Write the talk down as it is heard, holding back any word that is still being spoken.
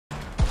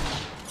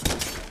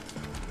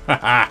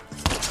Haha.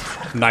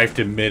 Knifed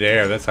in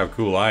midair. That's how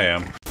cool I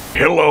am.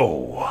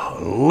 Hello,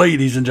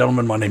 ladies and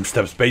gentlemen. My name's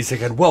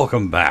StepsBasic, and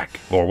welcome back,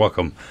 or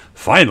welcome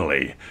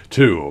finally,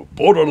 to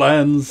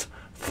Borderlands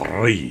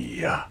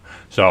 3.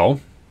 So,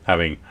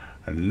 having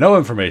no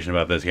information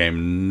about this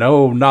game,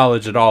 no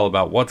knowledge at all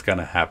about what's going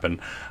to happen,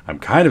 I'm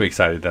kind of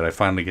excited that I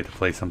finally get to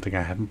play something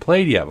I haven't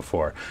played yet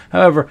before.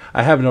 However,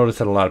 I have noticed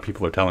that a lot of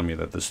people are telling me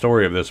that the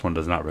story of this one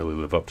does not really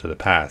live up to the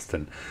past,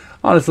 and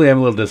honestly, I'm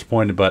a little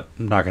disappointed, but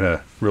I'm not going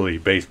to really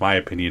base my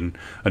opinion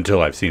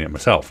until I've seen it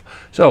myself.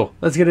 So,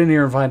 let's get in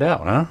here and find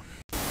out, huh?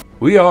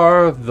 We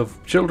are the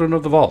children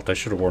of the vault. I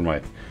should have worn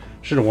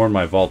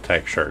my Vault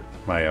Tech shirt,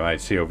 my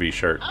COV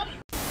shirt.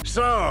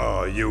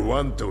 So, you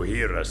want to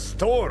hear a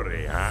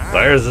story, huh?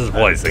 There's his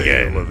voice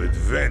again. A tale of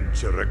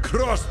adventure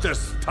across the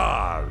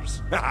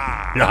stars.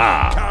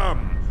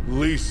 Come,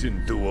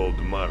 listen to old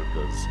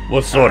Marcus.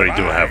 What story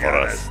do you have for I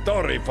got us? A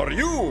story for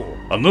you.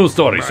 A new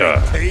story, sir.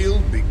 My tale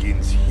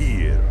begins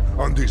here,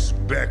 on this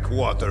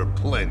backwater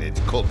planet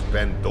called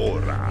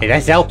Pandora. Hey,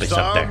 that's Elvis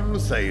up there. Some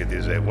say it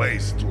is a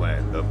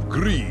wasteland of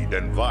greed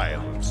and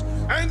violence,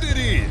 and it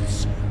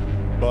is.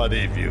 But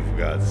if you've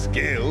got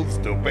skills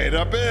to pay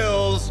the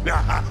bills,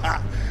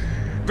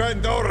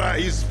 Pandora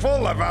is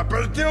full of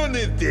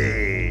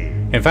opportunity.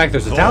 In fact,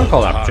 there's a town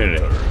called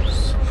Opportunity.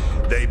 Hunters.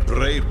 They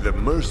brave the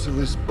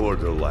merciless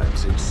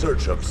Borderlands in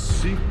search of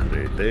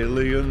secret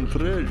alien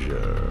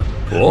treasure.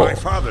 Whoa. My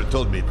father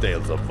told me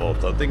tales of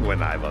vault hunting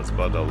when I was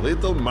but a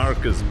little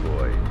Marcus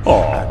boy.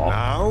 Aww. And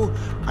now,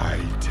 I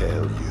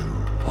tell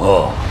you.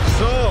 Oh.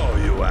 So,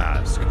 you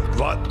ask,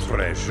 what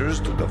treasures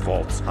do the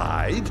vaults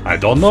hide? I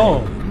don't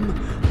know.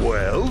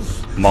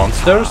 Wealth?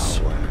 Monsters?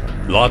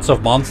 Lots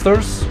of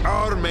monsters?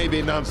 Or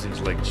maybe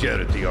nonsense like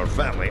charity or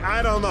family.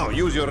 I don't know.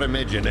 Use your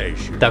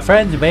imagination. The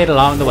friends made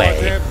along the way.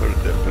 Whatever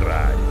the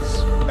prize,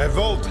 a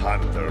vault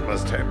hunter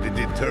must have the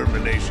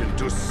determination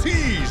to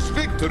seize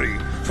victory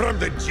from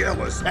the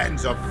jealous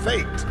hands of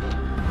fate.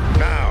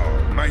 Now,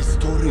 my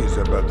story is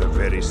about a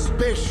very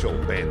special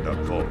band of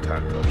vault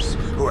hunters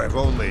who have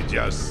only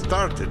just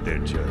started their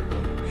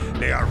journey.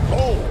 They are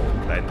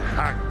bold and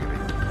hungry.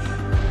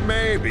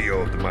 Maybe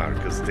old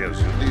Marcus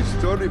tells you this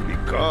story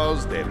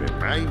because they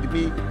remind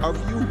me of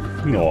you.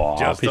 Aww,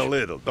 just a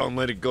little. Don't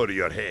let it go to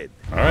your head.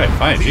 All right,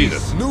 fine, These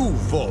Jesus. new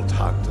vault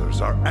hunters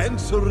are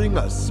answering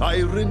a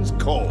siren's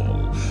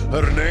call.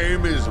 Her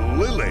name is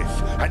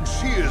Lilith, and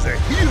she is a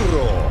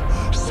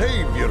hero,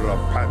 savior of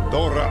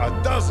Pandora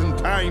a dozen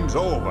times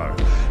over.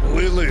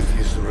 Lilith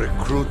is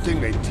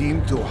recruiting a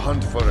team to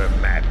hunt for a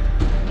map.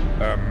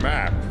 A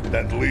map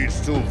that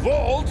leads to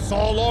vaults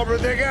all over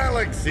the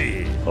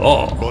galaxy.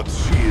 Oh. But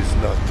she is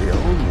not the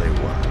only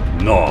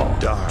one. No,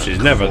 Dark she's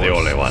never the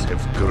only one.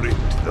 forces have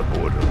gripped the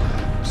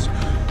Borderlands.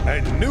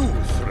 A new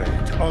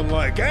threat,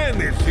 unlike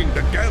anything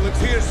the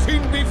galaxy has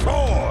seen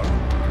before.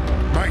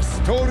 My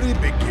story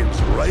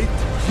begins right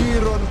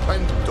here on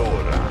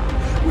Pandora,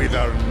 with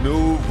our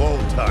new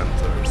Vault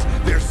Hunters,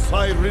 their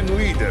siren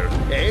leader,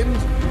 and,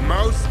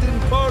 most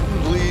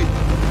importantly,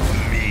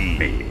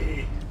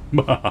 me.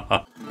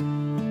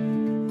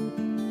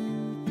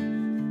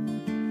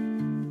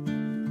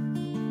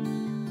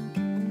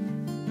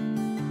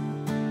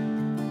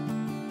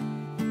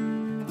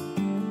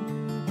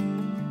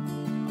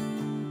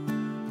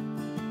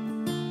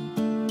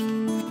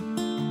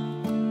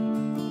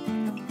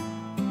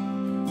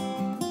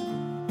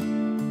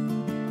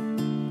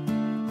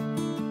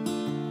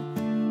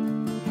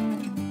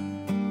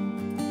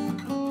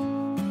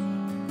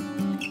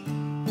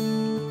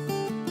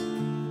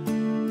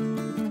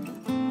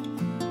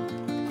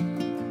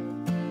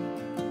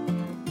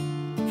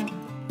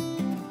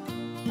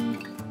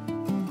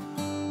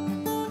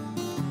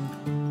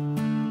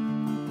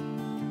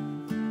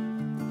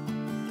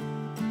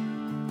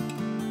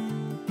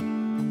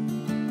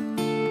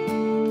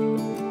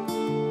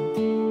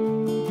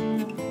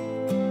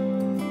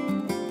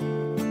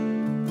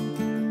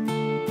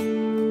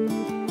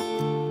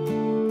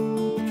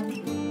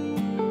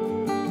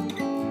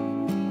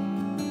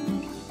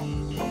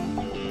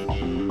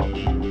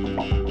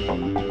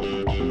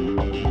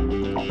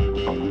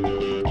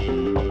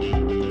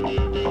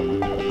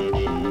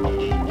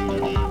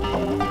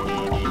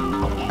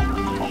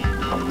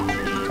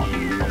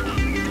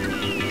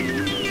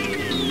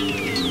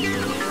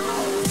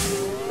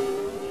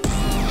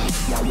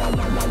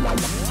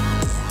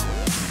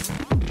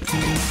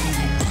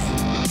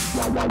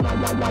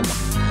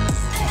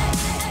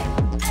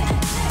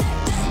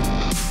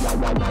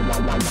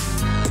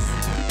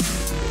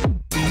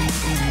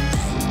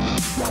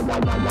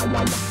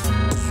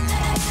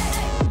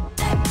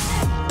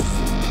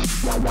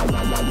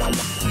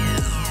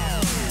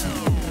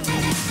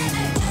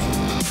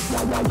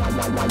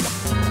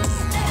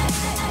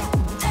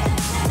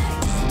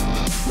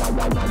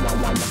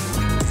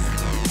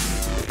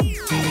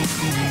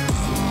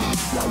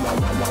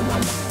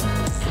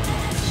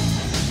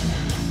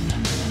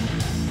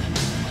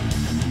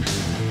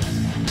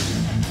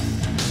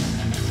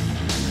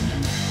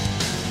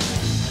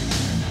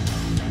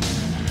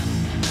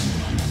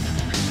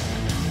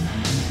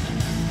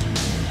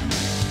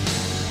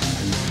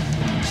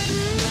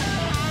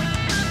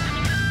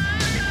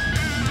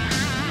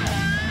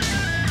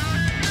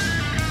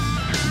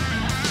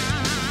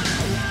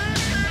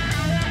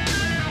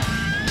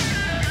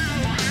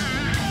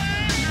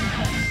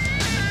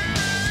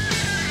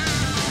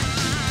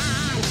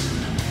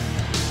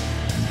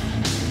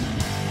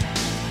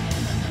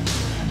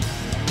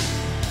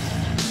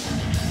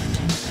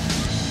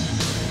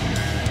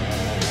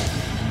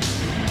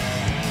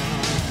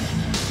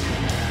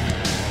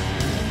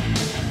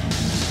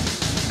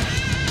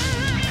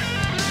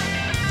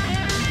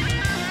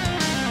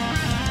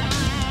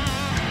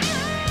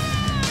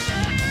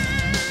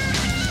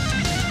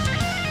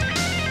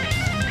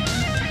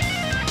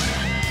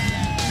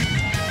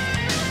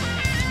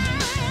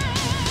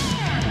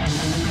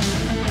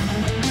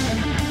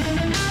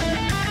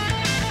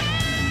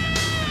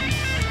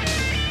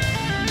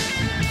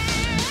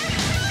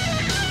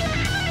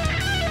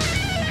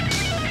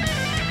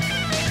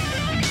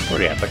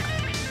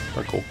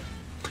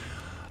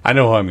 I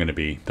know who I'm going to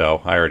be,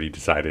 though. I already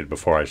decided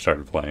before I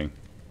started playing.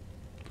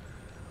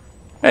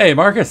 Hey,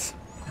 Marcus.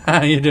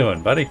 How you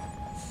doing, buddy?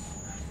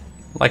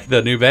 Like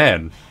the new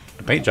van.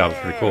 The paint job's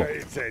pretty cool.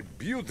 It's a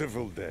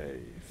beautiful day,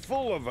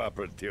 full of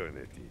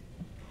opportunity.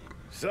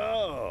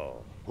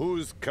 So,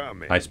 who's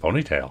coming? Nice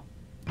ponytail.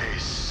 A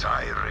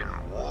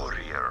siren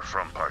warrior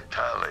from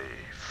Partali.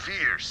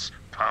 Fierce,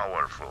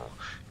 powerful.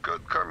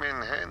 Could come in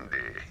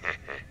handy.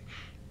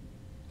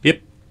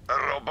 Yep.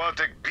 A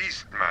robotic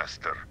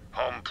beastmaster.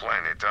 Home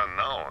planet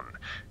unknown.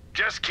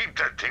 Just keep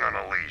that thing on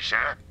a leash,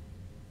 huh?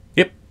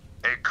 Yep.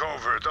 A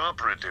covert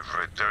operative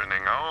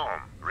returning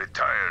home.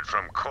 Retired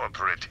from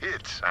corporate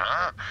hits,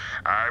 huh?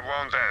 I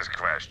won't ask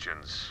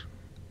questions.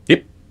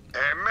 Yep.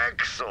 A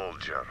mech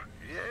soldier.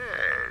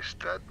 Yes,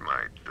 that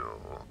might do.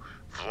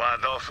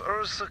 Vladov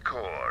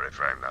Ursakor, if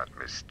I'm not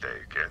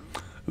mistaken.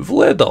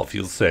 Vladov,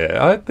 you say?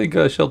 I think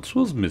I shall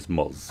choose Miss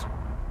Moze.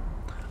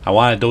 I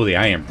want to do the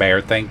Iron Bear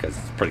thing because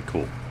it's pretty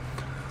cool.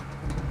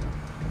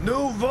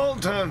 New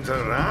Vault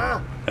Hunter, huh?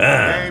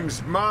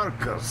 Name's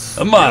Marcus.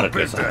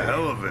 Marcus. You picked a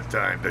hell of a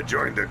time to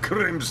join the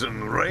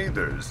Crimson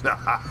Raiders.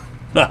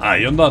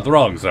 You're not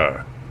wrong,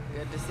 sir.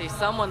 Good to see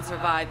someone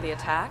survived the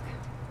attack.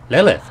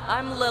 Lilith.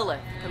 I'm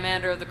Lilith,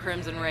 commander of the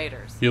Crimson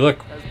Raiders. You look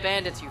Those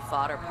bandits you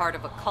fought are part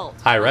of a cult.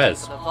 high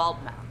res. For the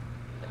vault map.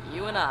 But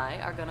you and I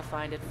are gonna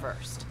find it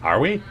first. Are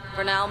we?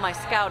 For now, my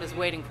scout is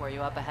waiting for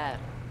you up ahead.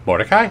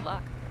 Mordecai? Good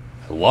luck.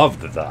 I love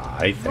the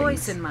eye thing.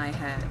 Voice in my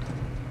head.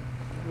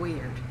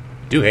 Weird.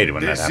 Do hate it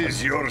when that This happens.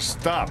 is your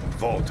stop,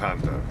 Vault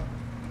Hunter.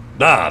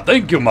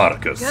 Thank you,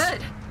 Marcus.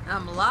 Good.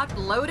 I'm locked,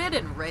 loaded,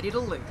 and ready to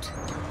loot.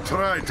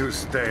 Try to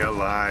stay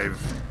alive.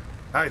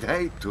 I'd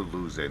hate to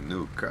lose a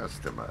new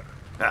customer.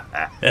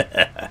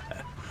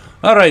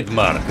 All right,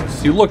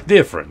 Marcus. You look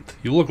different.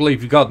 You look like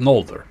you've gotten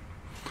older.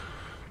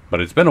 But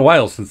it's been a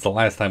while since the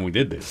last time we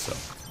did this, so.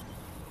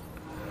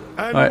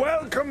 And Right.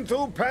 welcome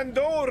to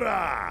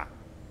Pandora!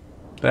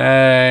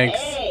 Thanks.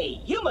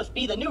 Hey, you must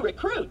be the new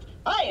recruit.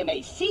 I am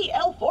a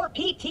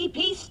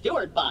CL4PTP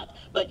steward bot,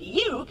 but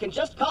you can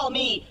just call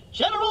me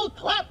General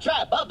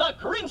Claptrap of the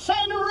Crimson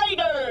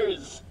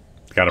Raiders.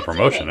 Got a What's your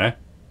promotion, name? eh?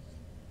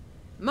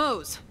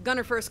 Moze,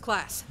 gunner first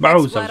class. Moze,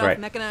 Next, sounds flat-off right.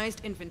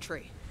 mechanized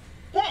infantry.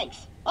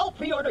 Thanks. I'll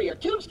pre-order your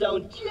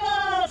tombstone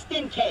just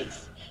in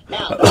case.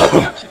 Now, the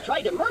folks who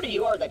tried to murder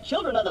you are the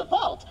Children of the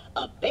Vault,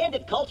 a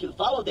bandit cult who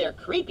follow their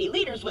creepy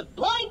leaders with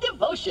blind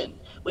devotion.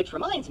 Which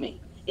reminds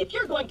me, if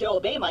you're going to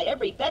obey my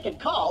every beck and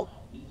call,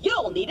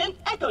 you'll need an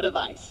echo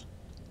device.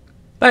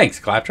 Thanks,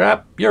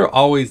 Claptrap. You're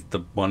always the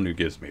one who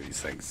gives me these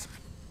things.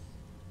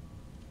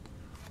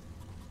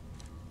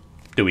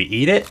 Do we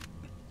eat it?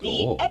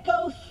 The Oh.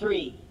 Echo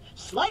 3.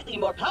 Slightly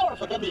more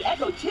powerful than the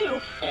Echo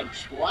 2 and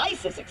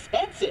twice as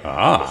expensive.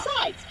 Ah.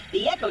 Besides,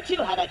 the Echo 2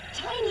 had a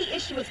tiny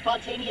issue with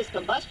spontaneous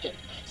combustion,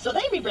 so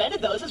they rebranded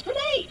those as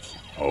grenades.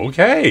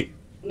 Okay.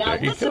 Now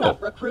There you listen go.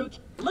 up, recruit.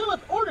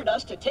 Lilith ordered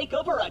us to take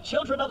over a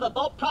Children of the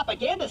Vault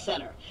propaganda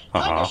center.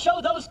 Time Uh-huh. to show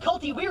those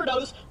culty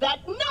weirdos that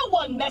no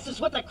one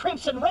messes with the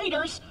Crimson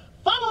Raiders.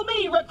 Follow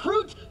me,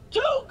 recruit,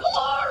 to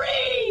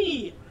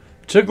glory!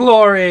 To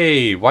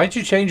glory! Why'd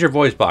you change your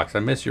voice box?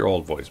 I miss your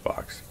old voice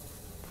box.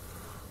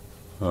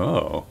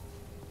 Oh.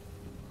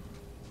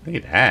 Look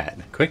at that.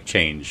 Quick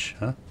change,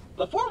 huh?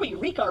 Before we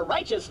wreak our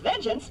righteous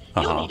vengeance,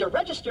 you'll Uh-huh. need to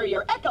register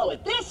your Echo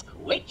at this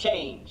quick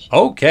change.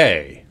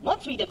 Okay.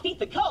 Once we defeat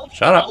the cult,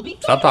 Shut up. I'll be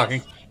Stop famous.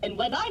 talking. And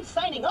when I'm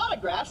signing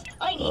autographs,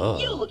 I need Ugh.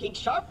 you looking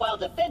sharp while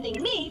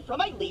defending me from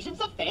my legions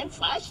of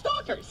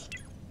fans/stalkers.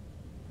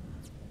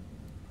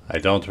 I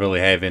don't really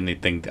have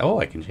anything. Oh,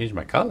 I can change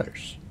my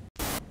colors.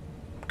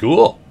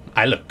 Cool.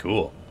 I look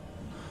cool.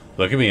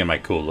 Look at me in my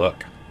cool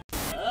look.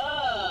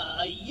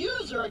 A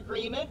user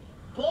agreement?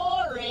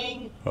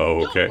 Boring.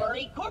 Oh, okay. Don't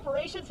worry,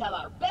 corporations have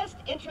our best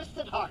interests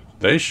at heart.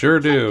 They sure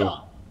do. That's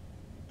all.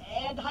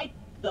 And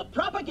the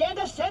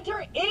propaganda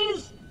center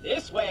is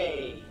this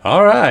way.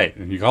 All right.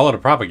 You call it a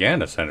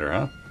propaganda center,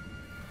 huh?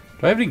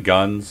 Do I have any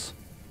guns?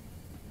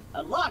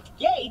 A locked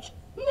gate?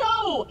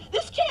 No!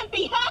 This can't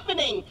be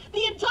happening!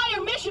 The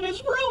entire mission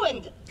is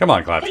ruined! Come on,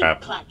 Think,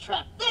 Claptrap.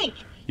 Claptrap, think!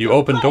 You You're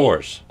open brave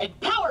doors. And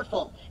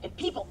powerful, and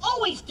people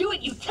always do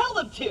what you tell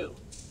them to!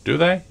 Do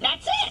they?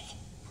 That's it!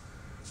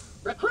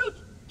 Recruit,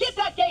 get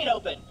that gate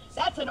open!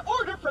 That's an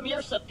order from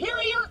your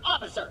superior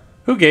officer!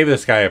 Who gave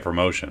this guy a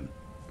promotion?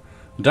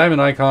 The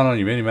diamond icon on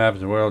your mini map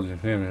is the world.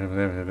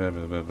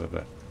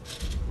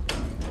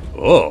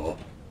 Oh.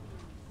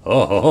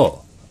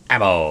 Oh.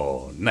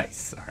 Ammo.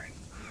 Nice. All right.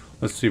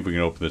 Let's see if we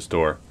can open this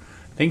door.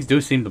 Things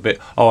do seem a bit...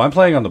 Oh, I'm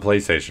playing on the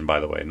PlayStation, by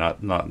the way, not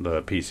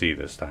the PC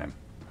this time.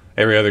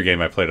 Every other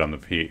game I played on the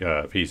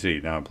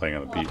PC. Now I'm playing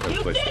on the You did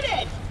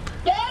PlayStation. it!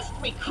 Best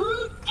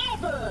recruit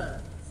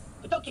ever!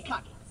 But don't get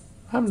cocky.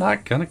 I'm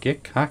not gonna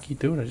get cocky,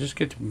 dude. I just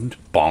get to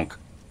bonk.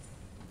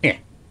 Yeah.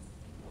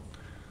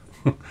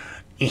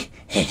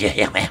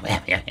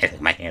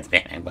 My hands,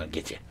 I'm gonna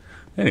get you.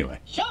 Anyway,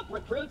 Jump,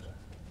 recruit!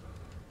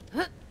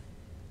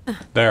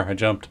 there, I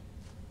jumped.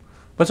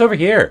 What's over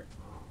here?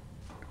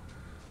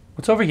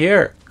 What's over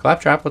here?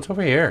 Claptrap, what's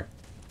over here?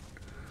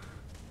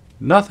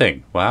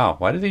 Nothing. Wow.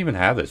 Why did they even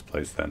have this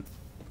place then?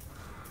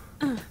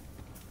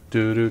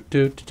 Do.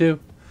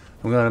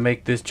 I'm gonna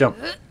make this jump.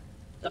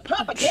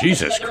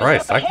 Jesus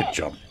Christ, I could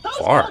jump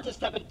far. Those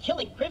cultists have been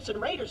killing Crimson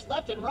Raiders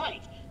left and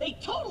right. They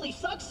totally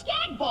suck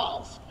skag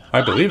balls.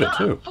 I believe it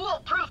too.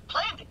 Foolproof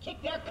plan to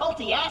kick their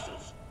culty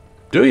asses.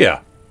 Do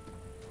ya?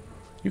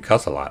 You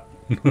cuss a lot.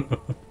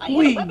 I have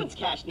a weapons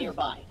cache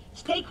nearby.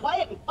 Stay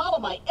quiet and follow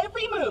my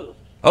every move.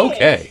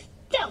 Okay.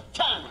 It's stealth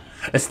time.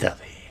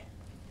 Stealthy.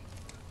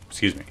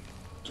 Excuse me.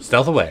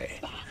 Stealth away.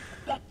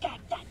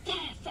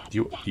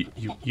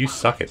 You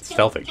suck at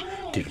stealthing.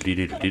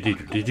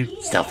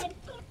 Stealth.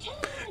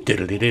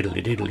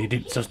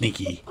 So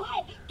sneaky.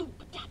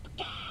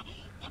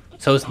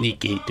 So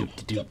sneaky.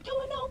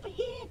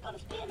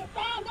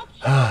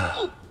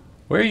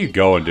 Where are you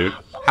going, dude?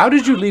 How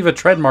did you leave a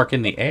tread mark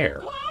in the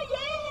air?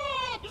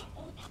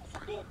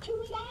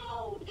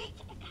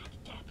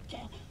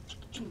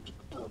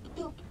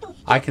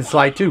 I can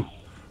slide too.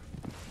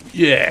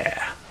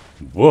 Yeah.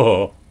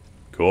 Whoa.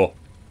 Cool.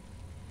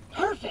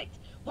 Perfect.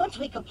 Once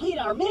we complete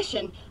our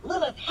mission,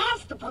 Lilith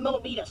has to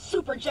promote me to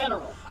Super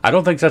General. I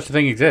don't think such a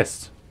thing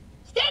exists.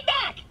 Stand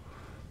back!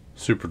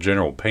 Super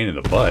General pain in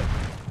the butt.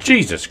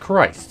 Jesus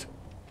Christ.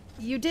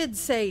 You did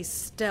say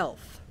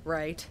stealth,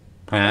 right?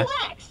 Huh?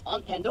 Relax.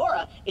 On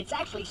Pandora, it's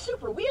actually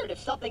super weird if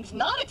something's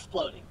not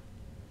exploding.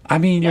 I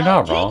mean, you're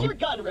not Take wrong. your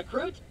gun,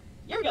 recruit.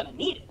 You're gonna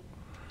need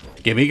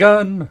it. Give me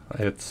gun.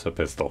 It's a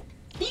pistol.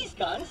 These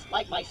guns,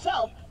 like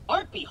myself,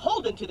 aren't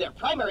beholden to their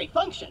primary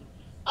function.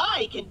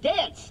 I can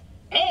dance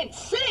and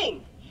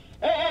sing.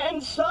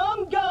 And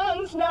some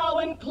guns now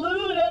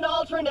include an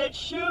alternate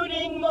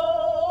shooting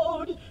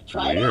mode.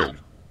 Try it out. Weird.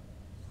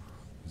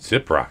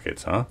 Zip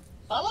rockets, huh?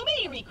 Follow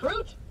me,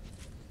 recruit.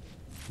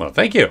 Well,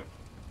 thank you.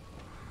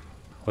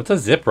 What's a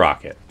zip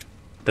rocket?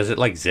 Does it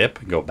like zip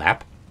and go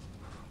bap?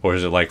 Or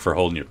is it like for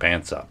holding your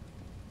pants up?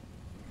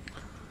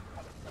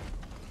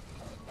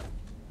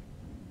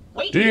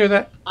 Wait, Do you hear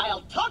that?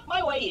 I'll talk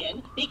my way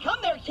in, become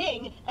their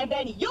king, and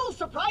then you'll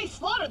surprise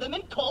slaughter them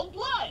in cold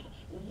blood.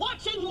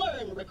 Watch and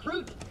learn,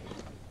 recruit.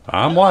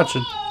 I'm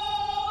watching.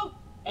 Hello?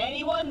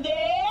 Anyone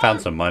there?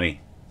 Found some money.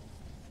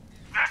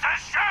 This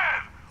is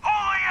Shiv,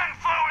 holy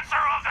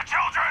influencer of the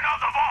children of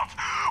the vault.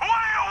 What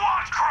do you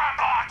want,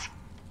 Crampot?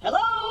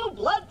 Hello,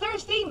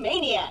 bloodthirsty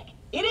maniac.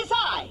 It is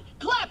I,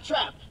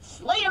 Claptrap,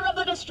 Slayer of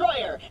the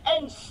Destroyer,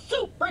 and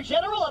Super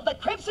General of the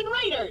Crimson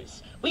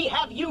Raiders. We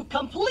have you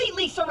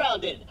completely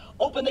surrounded.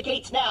 Open the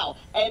gates now,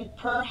 and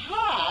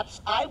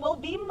perhaps I will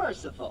be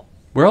merciful.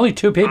 We're only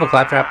 2 people,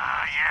 Claptrap.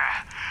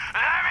 Yeah.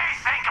 Let me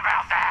think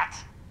about that.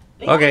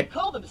 They Okay. might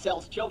call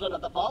themselves Children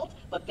of the Vault,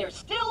 but they're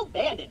still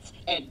bandits,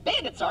 and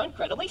bandits are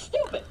incredibly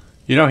stupid.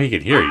 You know he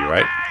could hear you,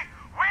 right? Okay,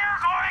 we're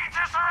going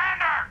to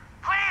surrender.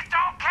 Please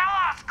don't kill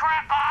us,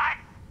 Crampot.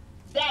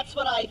 That's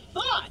what I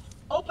thought.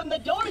 Open the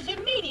doors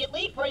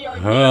immediately for your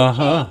new king.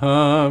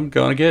 I'm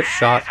gonna get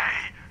shot. Easy.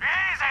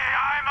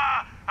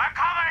 I'm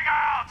coming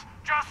out.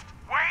 Just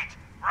wait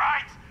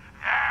right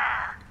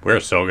there. We're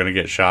so gonna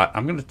get shot.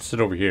 I'm gonna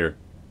sit over here.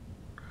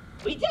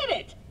 We did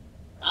it!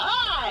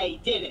 I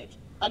did it!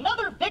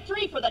 Another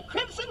victory for the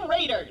Crimson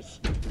Raiders!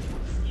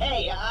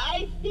 Hey,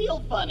 I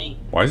feel funny.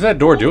 Why is that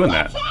door doing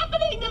that? What's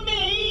happening to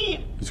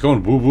me? It's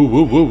going woo woo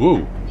woo woo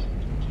woo.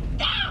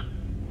 Ah!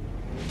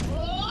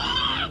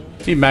 Ah!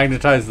 He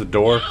magnetized the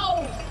door.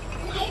 Ow!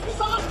 My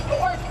exhaust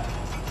port!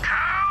 Kill the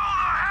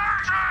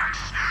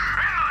heretics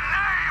in the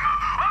name of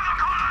the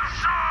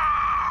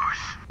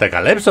Calypsos. The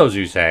Calypsos,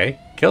 you say?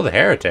 Kill the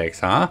heretics,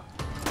 huh?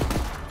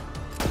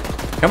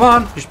 Come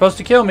on, you're supposed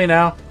to kill me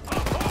now.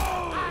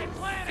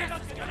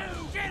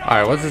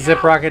 Alright, what's the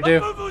zip rocket do?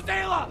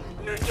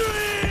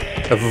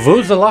 The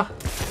Vuvuzela?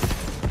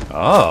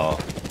 Oh.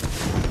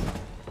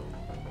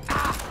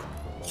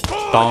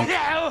 Donk.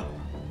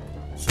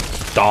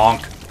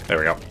 Donk. There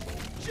we go.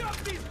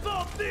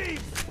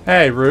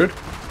 Hey, rude.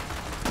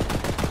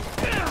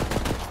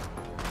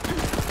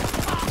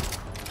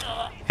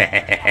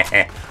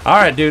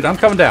 Alright, dude, I'm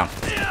coming down.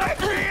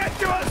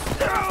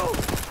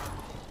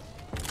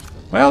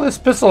 Well, this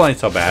pistol ain't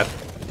so bad.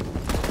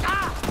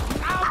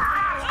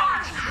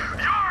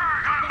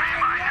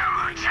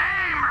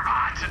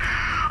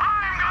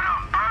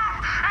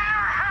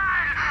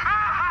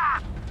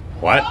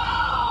 What?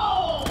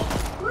 Oh!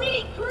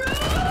 Recruit!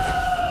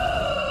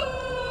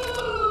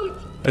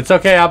 It's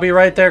okay, I'll be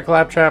right there,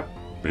 Claptrap.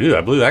 Ew,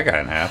 I blew that guy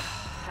in half.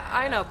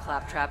 I know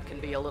Claptrap can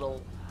be a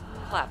little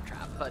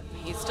claptrap, but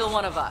he's still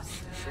one of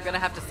us. You're gonna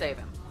have to save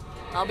him.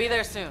 I'll be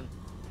there soon.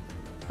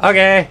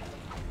 Okay.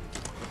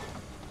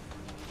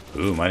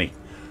 Ooh, money.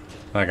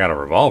 I got a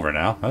revolver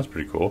now. That's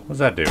pretty cool. What's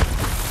that do?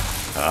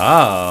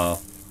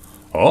 Oh.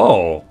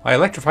 Oh, I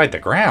electrified the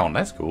ground.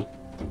 That's cool.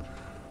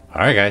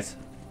 Alright, guys.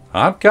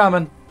 I'm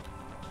coming.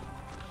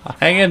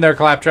 Hang in there,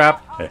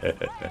 Claptrap.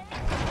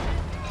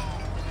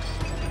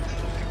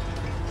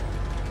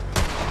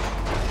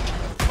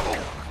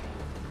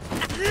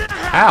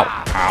 Ow.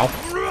 Ow.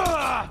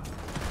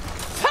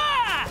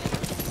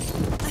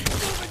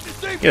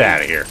 Get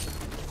out of here.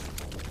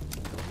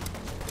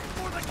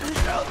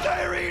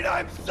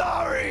 I'm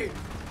sorry.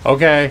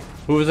 Okay,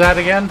 who was that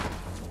again?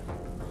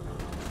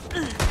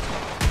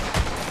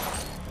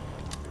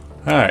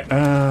 Alright,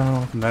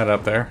 open that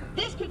up there.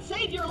 This could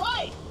save your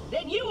life.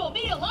 Then you will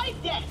be a life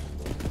debt.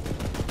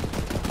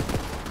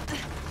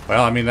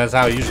 Well, I mean, that's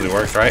how it usually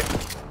works, right?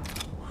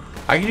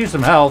 I can use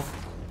some health.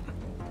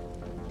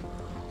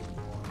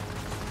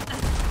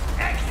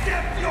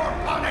 Accept your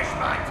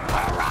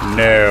punishment!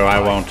 No, I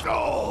won't.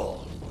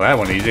 Soul. Well, that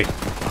one easy.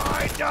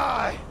 I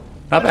die.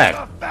 Not that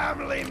bad. The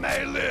family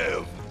may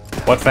live.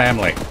 What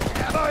family?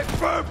 My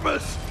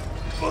purpose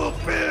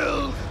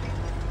fulfilled.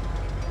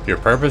 Your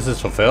purpose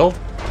is fulfilled?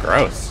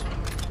 Gross.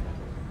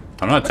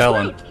 I'm not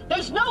telling. Recruit,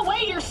 there's no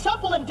way your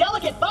supple and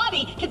delicate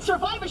body can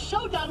survive a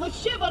showdown with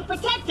Shiv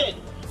unprotected.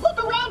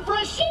 Look around for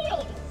a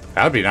shield.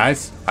 That would be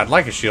nice. I'd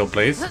like a shield,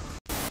 please.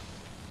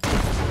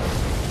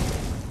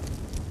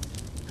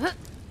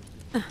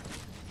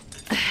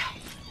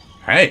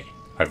 Hey,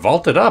 I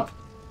vaulted up.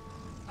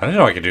 I didn't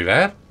know I could do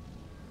that.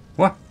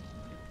 What?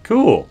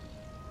 Cool.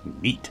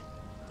 Neat.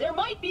 There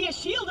might be a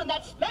shield in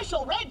that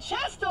special red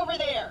chest over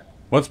there.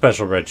 What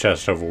special red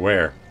chest over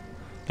where?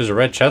 There's a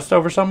red chest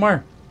over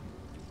somewhere?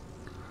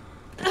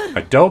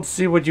 I don't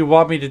see what you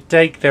want me to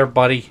take there,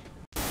 buddy.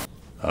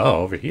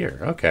 Oh, over here.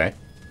 Okay.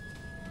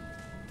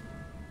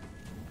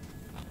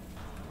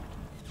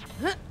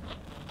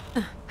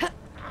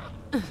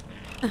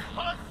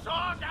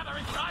 Huzzah,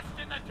 gathering dust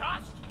in the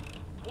dust.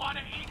 Want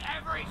to eat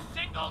every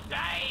single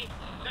day?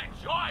 Then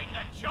join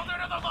the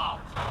Children of the Vault.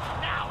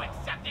 Now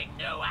accepting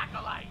new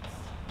accolades.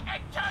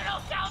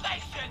 Eternal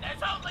salvation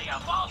is only a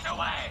vault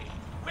away.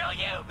 Will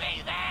you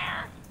be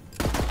there?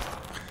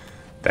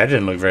 That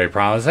didn't look very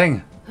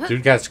promising.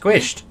 Dude got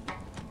squished.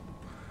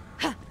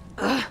 Ha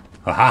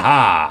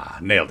ha!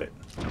 Nailed it.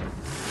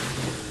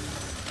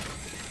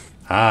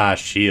 Ah,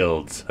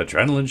 shields.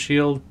 Adrenaline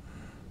shield.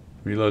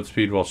 Reload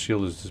speed while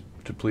shield is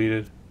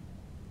depleted.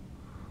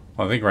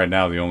 Well, I think right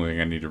now the only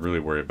thing I need to really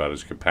worry about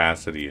is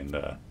capacity and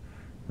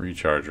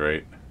recharge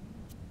rate.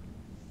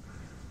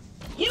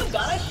 You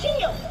got a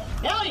shield.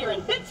 Now you're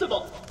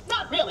invincible.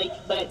 Not really,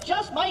 but it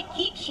just might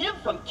keep Shiv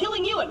from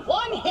killing you in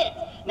one hit.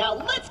 Now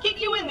let's get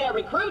you in there,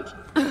 recruit.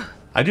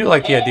 I do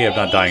like the idea of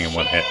not dying in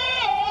one hit.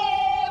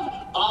 Shiv!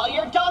 All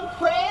your dumb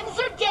friends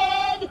are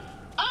dead.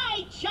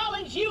 I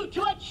challenge you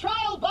to a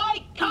trial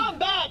by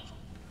combat.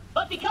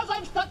 But because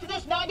I'm stuck to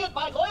this magnet,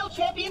 my loyal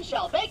champion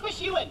shall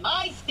vanquish you in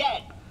my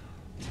stead.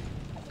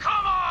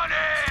 Come on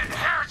in,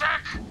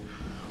 heretic!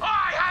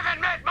 I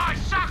haven't met my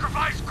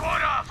sacrifice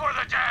quota for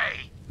the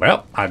day!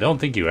 Well, I don't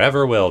think you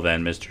ever will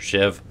then, Mr.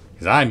 Shiv.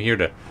 Because I'm here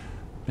to...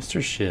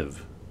 Mr.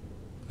 Shiv.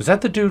 Was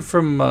that the dude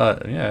from,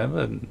 yeah,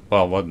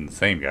 well, it wasn't the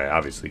same guy,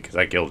 obviously, because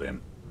I killed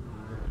him.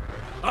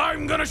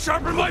 I'm gonna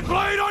sharpen my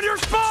blade on your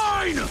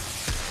spine!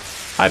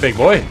 Hi, big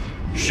boy.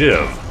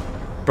 Shiv.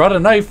 Brought a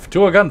knife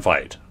to a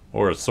gunfight.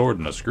 Or a sword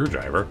and a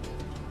screwdriver.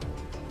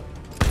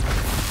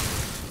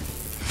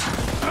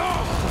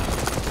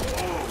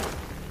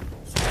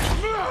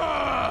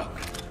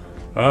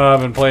 I've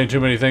been playing too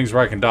many things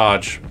where I can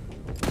dodge.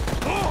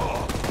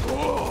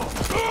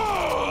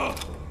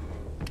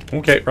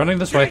 Okay, running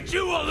this way. Teach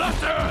you a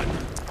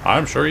lesson!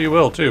 I'm sure you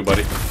will too,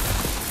 buddy.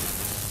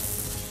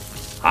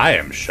 I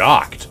am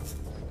shocked.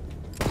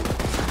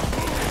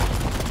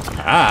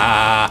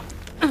 Ah!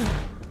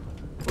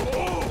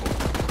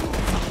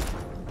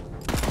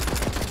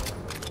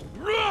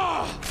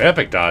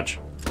 Epic dodge.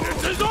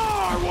 This is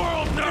our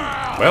world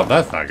now! Well,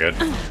 that's not good.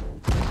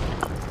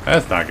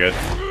 That's not good.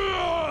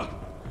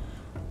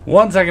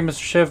 1 second,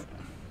 Mr. Shiv.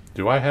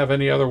 Do I have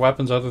any other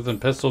weapons other than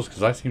pistols?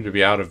 Because I seem to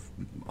be out of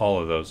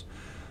all of those.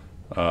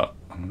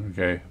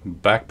 Okay.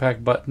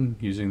 Backpack button.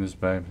 Using this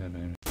bag.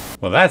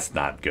 Well, that's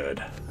not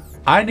good.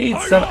 I need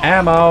some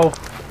ammo.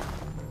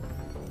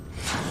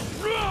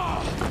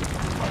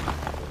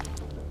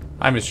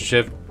 Hi, Mr.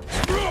 Shiv.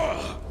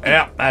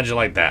 Yeah, how'd you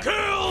like that?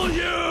 Kill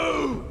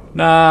you!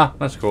 Nah,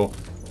 that's cool.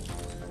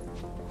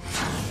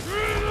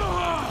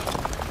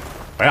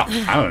 Well,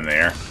 I'm in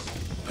there.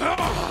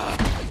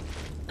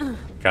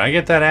 Can I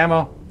get that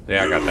ammo?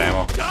 Yeah, I got the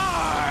ammo.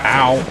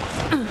 Ow.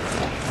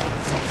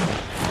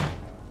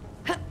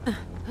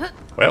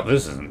 Well,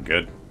 this isn't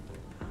good.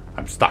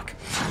 I'm stuck.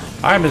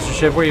 Alright, Mr.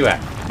 Shiv, where you at?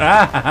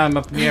 Ah, I'm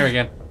up in the air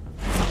again.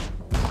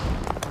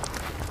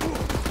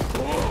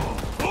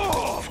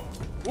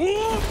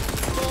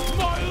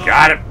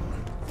 Got it.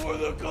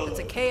 It's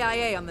a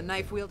KIA on the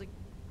knife-wielding.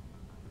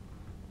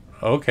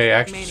 Okay,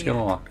 action Maniac. skill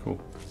unlocked. Cool.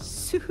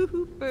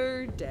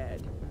 Super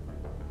dead.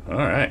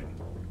 Alright.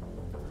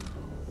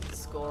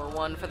 Score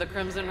 1 for the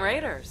Crimson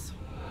Raiders.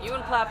 You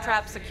and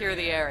Claptrap secure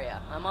the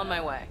area. I'm on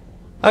my way.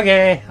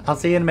 Okay, I'll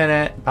see you in a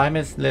minute. Bye,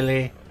 Miss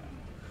Lily.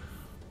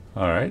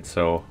 Alright,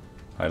 so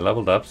I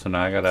leveled up, so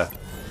now I gotta...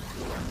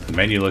 The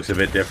menu looks a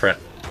bit different.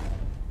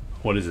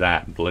 What is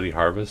that? Bloody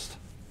Harvest?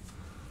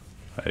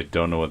 I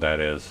don't know what that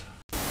is.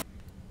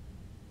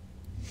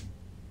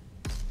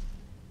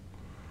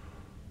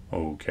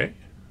 Okay.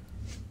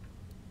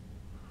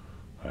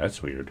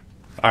 That's weird.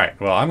 Alright,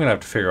 well, I'm gonna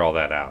have to figure all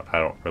that out. I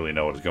don't really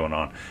know what's going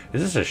on.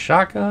 Is this a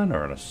shotgun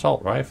or an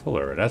assault rifle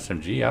or an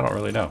SMG? I don't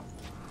really know.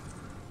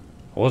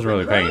 I wasn't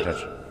really paying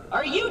attention.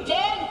 Are you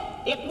dead?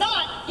 If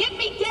not, get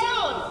me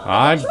down!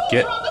 I'm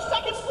Controls are on the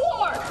second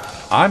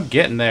floor! I'm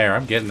getting there.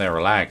 I'm getting there.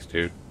 Relax,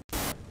 dude.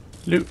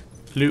 Loot.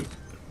 Loot.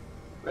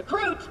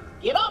 Recruit,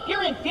 get off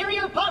your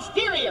inferior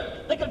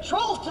posterior! The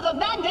controls to the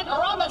magnet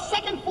are on the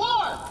second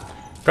floor!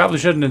 Probably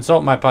shouldn't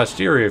insult my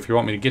posterior if you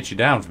want me to get you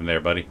down from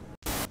there, buddy.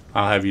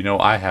 I'll have you know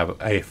I have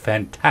a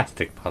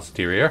fantastic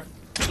posterior.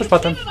 Push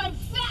button.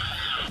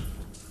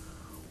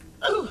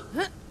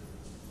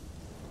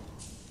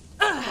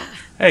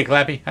 Hey,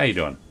 Clappy. How you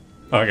doing?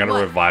 Oh, I gotta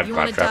revive You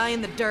want to Claptrap. die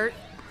in the dirt?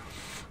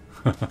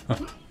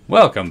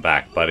 Welcome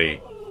back,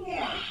 buddy.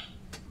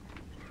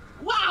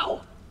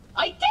 Wow!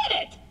 I did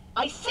it!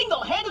 I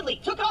single-handedly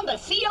took on the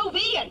COV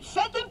and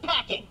sent them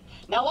packing.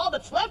 Now all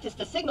that's left is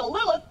to signal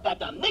Lilith that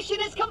the mission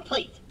is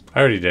complete. I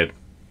already did.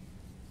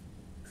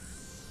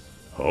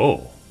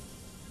 Oh.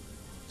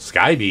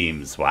 Sky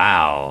beams.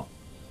 Wow.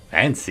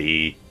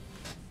 Fancy.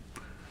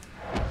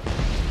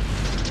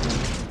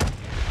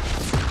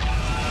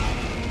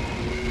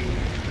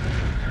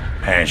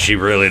 Man, she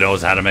really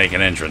knows how to make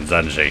an entrance,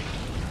 doesn't she?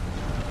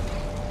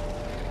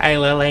 Hey,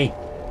 Lily.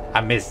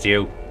 I missed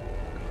you.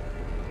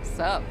 What's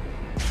up?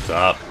 What's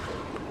up?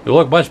 You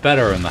look much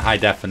better in the high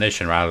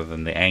definition rather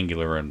than the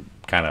angular and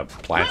kind of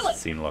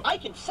plasticine look. I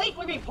can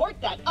safely report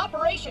that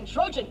Operation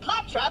Trojan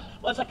Claptrap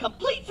was a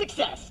complete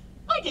success.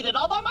 I did it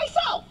all by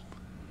myself.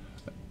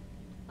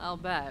 I'll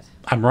bet.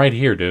 I'm right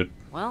here, dude.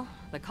 Well,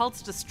 the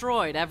cult's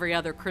destroyed every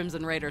other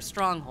Crimson Raider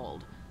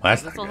stronghold. Well,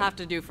 that's This'll not good. have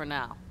to do for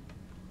now.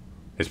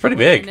 It's pretty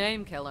What's your big.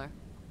 name, killer?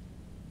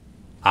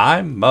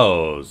 I'm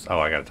Moze. Oh,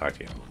 I gotta talk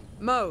to you.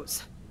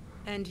 Moze.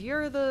 And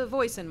you're the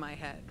voice in my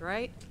head,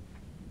 right?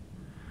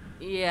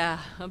 Yeah,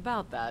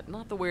 about that.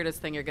 Not the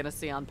weirdest thing you're gonna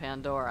see on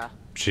Pandora.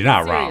 She's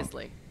not wrong.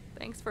 Seriously,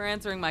 thanks for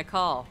answering my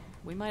call.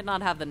 We might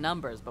not have the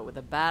numbers, but with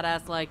a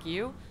badass like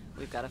you,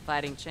 we've got a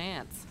fighting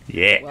chance.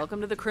 Yeah.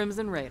 Welcome to the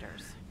Crimson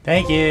Raiders.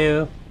 Thank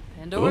you.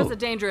 Pandora's Ooh. a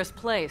dangerous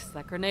place.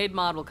 That grenade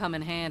mod will come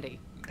in handy.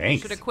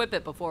 Thanks. Should equip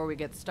it before we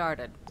get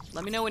started.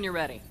 Let me know when you're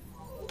ready.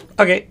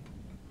 Okay.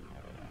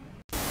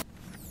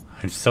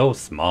 I'm so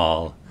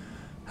small.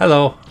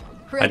 Hello.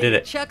 Ready I did to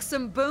it. chuck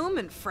some boom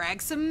and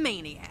frag some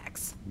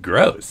maniacs.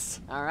 Gross.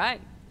 All right.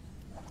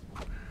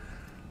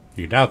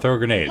 You now throw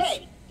grenades.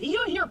 Hey, do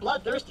you hear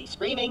bloodthirsty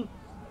screaming?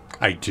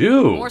 I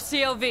do. More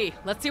COV.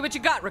 Let's see what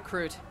you got,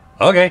 recruit.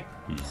 Okay.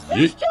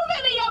 There's Yeet. too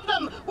many of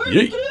them! We're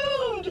Yeet.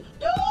 doomed! Doomed!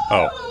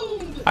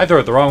 Oh. I threw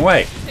it the wrong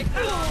way. It's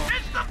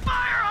the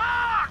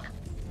Firehawk!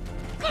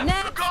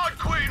 Next, God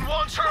Queen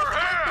wants her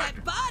head!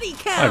 that body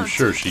count. I'm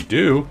sure she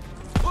do.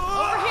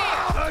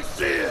 I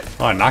see it!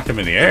 Oh, I knocked him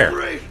in the air.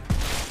 Great!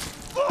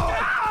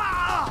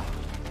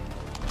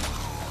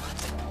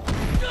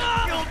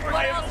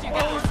 What else you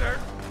got?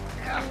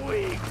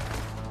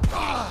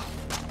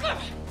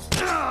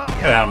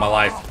 Get out of my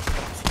life.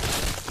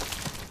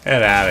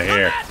 Get out of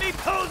here. At me,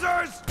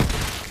 posers!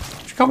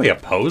 Did you call me a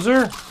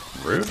poser?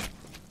 Rude.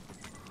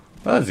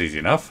 Well, that's easy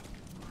enough.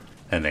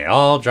 And they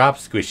all drop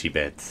squishy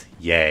bits.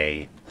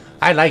 Yay.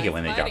 I like it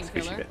when they drop Nice squishy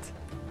fighting, killer. bits.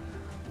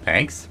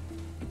 Thanks.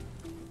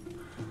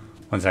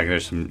 One second,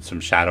 there's some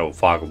shadow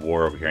fog of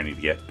war over here I need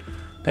to get.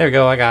 There we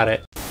go, I got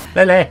it.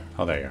 Lily!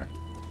 Oh, there you are.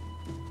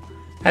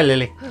 Hi,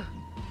 Lily.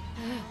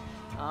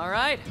 All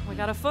right, we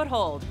got a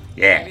foothold.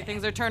 Yeah. Maybe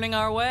things are turning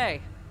our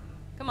way.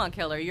 Come on,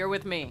 killer, you're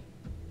with me.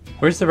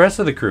 Where's the rest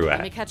of the crew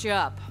Let me at? catch you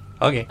up.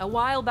 Okay. A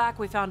while back,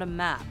 we found a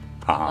map.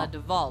 Uh-huh. It led to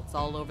vaults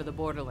all over the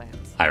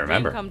Borderlands. I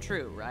remember. Dream come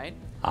true, right?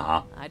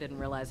 Uh-huh. I didn't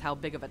realize how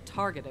big of a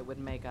target it would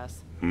make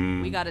us.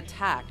 Hmm. We got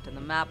attacked, and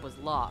the map was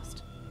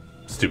lost.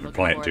 Stupid Looking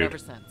plant, for it dude. ever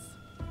since.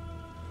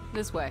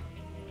 This way.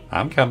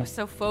 I'm I coming. was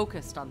so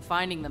focused on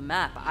finding the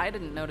map, I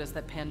didn't notice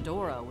that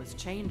Pandora was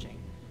changing.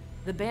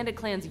 The bandit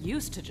clans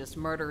used to just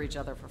murder each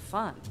other for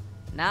fun.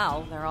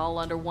 Now they're all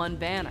under one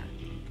banner.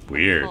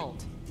 Weird.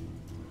 Cult.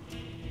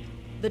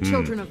 The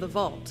children of the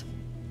vault.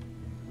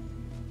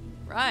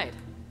 Right.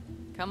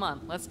 Come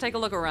on, let's take a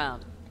look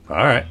around.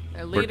 Alright.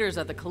 Their leaders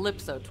are the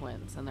Calypso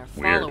twins, and their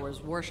Weird.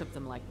 followers worship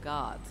them like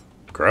gods.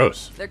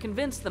 Gross. They're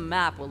convinced the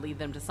map will lead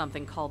them to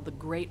something called the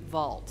Great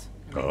Vault,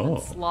 and they've been Oh.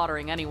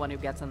 slaughtering anyone who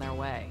gets in their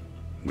way.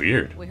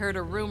 Weird. We heard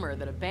a rumor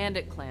that a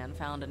bandit clan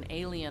found an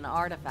alien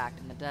artifact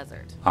in the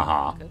desert.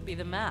 Uh-huh. Could be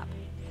the map.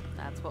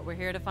 That's what we're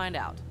here to find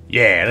out.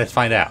 Yeah, let's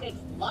find out. It's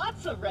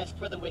lots of rest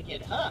for the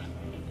wicked, huh?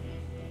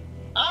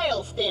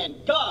 I'll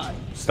stand guard.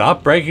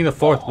 Stop breaking the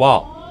fourth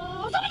wall.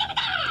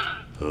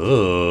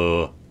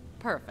 Ooh.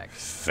 Perfect.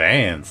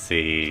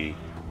 Fancy.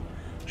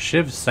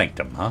 Shiv's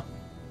Sanctum, huh?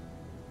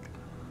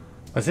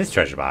 What's this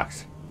treasure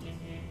box?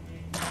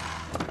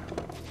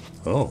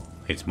 Oh,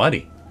 it's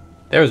money.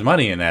 There was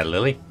money in that,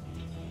 Lily.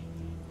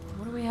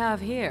 What do we have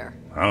here?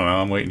 I don't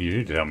know, I'm waiting for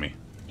you to tell me.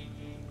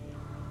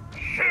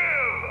 Shiv!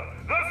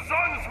 The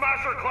Sun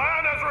Smasher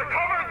clan has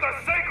recovered the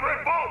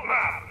sacred vault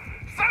map!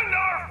 Send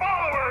our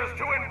followers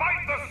to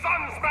invite the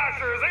Sun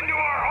Smashers into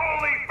our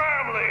holy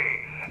family!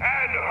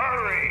 And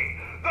hurry!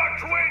 The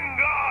twin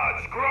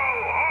gods grow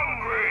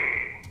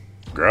hungry!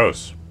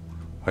 Gross.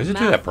 Why does it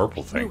do that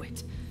purple Knew thing?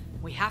 it.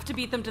 We have to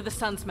beat them to the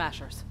Sun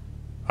Smashers.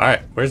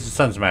 Alright, where's the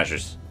Sun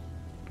Smashers?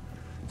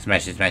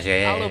 Smash it, smash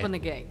it. I'll open the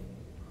gate.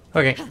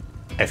 Okay.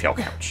 F your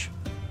couch.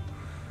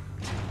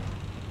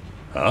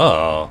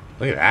 Oh,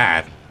 look at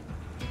that.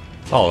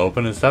 It's all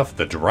open and stuff.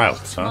 The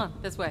droughts, huh? Come on,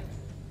 this way.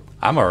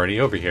 I'm already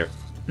over here.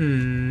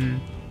 Alright,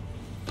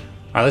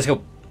 let's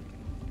go.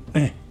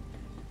 I'm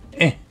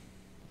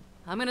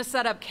gonna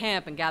set up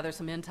camp and gather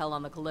some intel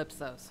on the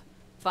Calypsos.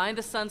 Find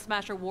the Sun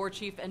Smasher war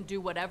chief and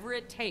do whatever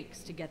it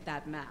takes to get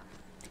that map.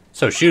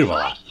 So shoot him a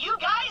lot. You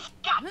guys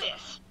got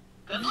this.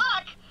 Good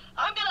luck.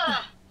 I'm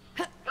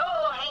gonna go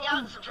hang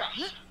out in some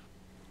trash.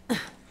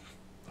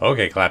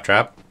 Okay,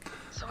 Claptrap.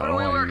 So I what don't are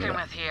we wanna hear working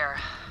that. with here?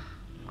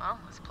 Well,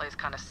 this place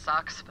kind of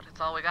sucks, but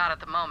it's all we got at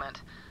the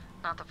moment.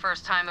 Not the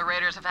first time the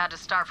Raiders have had to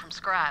start from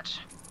scratch.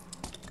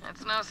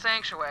 It's no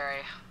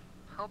sanctuary.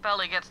 Hope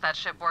Ellie gets that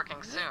ship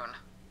working soon.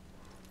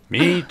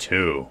 Me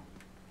too.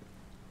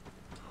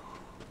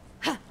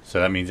 So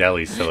that means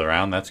Ellie's still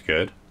around. That's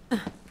good.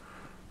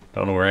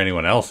 Don't know where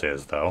anyone else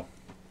is, though.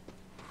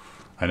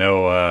 I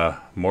know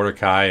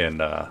Mordecai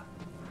and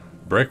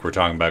Brick were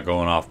talking about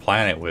going off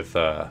planet with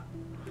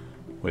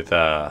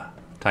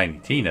Tiny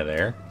Tina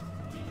there.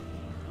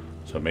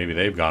 So maybe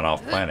they've gone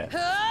off planet.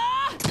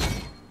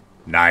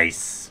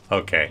 Nice.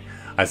 Okay.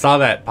 I saw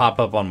that pop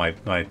up on my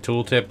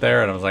tooltip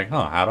there, and I was like,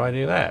 huh, how do I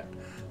do that?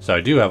 So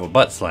I do have a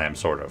butt slam,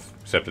 sort of.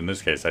 Except in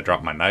this case, I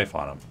dropped my knife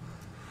on him.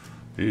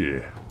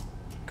 Ew.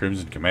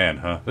 Crimson Command,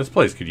 huh? This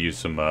place could use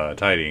some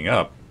tidying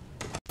up.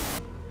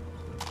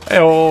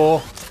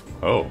 Hey-oh!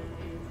 Oh.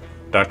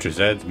 Dr.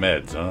 Zed's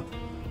meds, huh?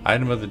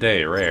 Item of the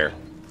day, rare.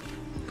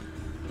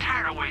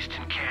 Tired of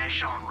wasting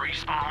cash on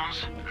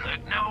respawns?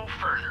 Look no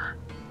further.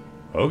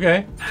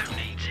 Okay. Who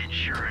needs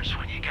insurance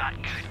when you got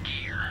good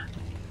gear?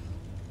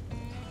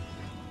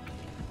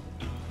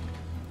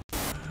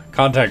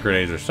 Contact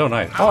grenades are so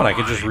nice. Oh, and I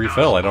can just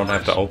refill. I don't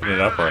have to open it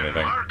up or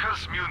anything.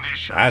 Marcus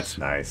Munitions. That's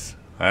nice.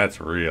 That's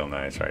real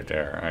nice right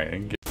there.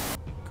 Alright,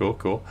 cool,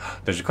 cool.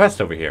 There's a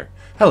quest over here.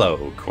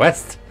 Hello,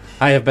 quest.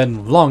 I have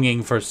been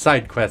longing for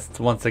side quests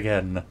once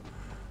again.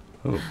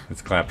 Ooh,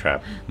 it's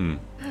Claptrap.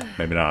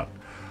 Maybe not.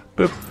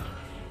 Boop.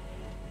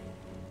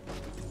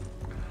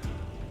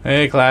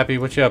 Hey, Clappy,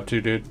 what you up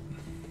to, dude?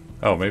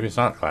 Oh, maybe it's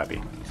not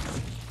Clappy.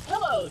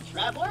 Hello,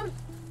 traveler.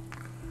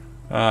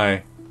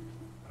 Hi.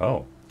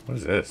 Oh, what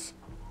is this?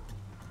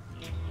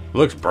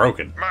 Looks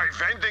broken. My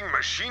vending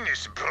machine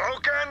is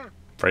broken?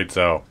 Afraid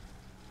so.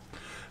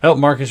 Help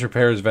Marcus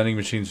repair his vending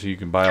machine so you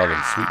can buy all them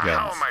sweet How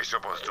guns. am I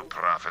supposed to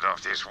profit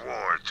off this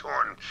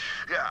war-torn...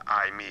 Yeah,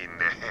 I mean,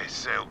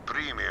 sell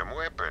premium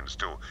weapons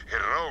to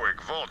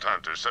heroic vault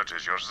hunters such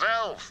as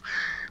yourself?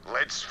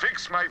 Let's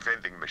fix my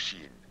vending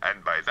machine.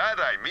 And by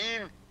that I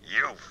mean,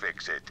 you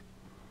fix it.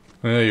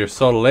 You're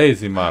so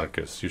lazy,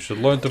 Marcus. You should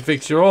learn to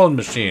fix your own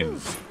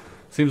machines.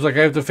 Seems like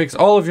I have to fix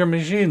all of your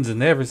machines,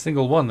 and every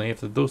single one I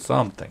have to do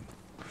something.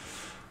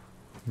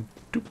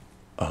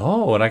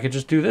 Oh, and I can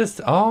just do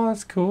this. Oh,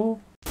 that's cool.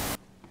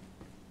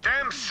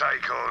 Damn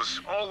psychos,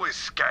 always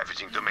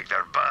scavenging to make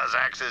their buzz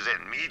axes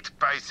and meat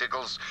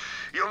bicycles.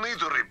 You'll need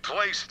to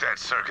replace that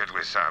circuit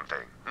with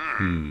something.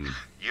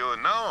 You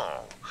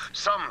know,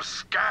 some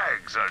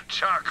skags are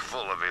chock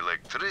full of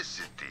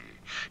electricity.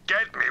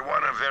 Get me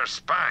one of their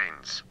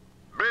spines.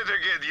 Better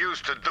get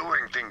used to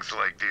doing things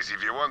like this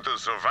if you want to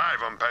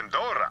survive on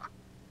Pandora.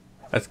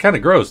 That's kind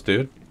of gross,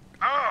 dude.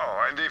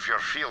 Oh, and if you're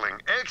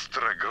feeling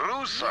extra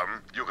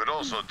gruesome, you could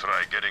also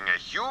try getting a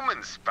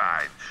human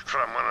spine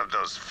from one of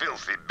those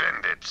filthy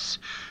bandits.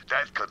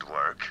 That could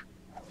work.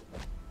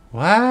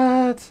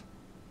 What?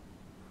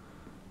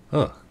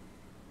 Ugh.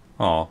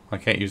 Oh, I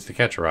can't use the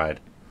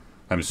catch-a-ride.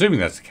 I'm assuming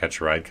that's the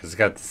catch-a-ride because it's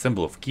got the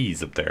symbol of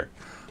keys up there.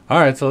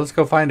 Alright, so let's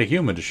go find a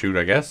human to shoot,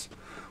 I guess.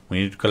 We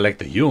need to collect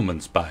the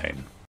human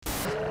spine.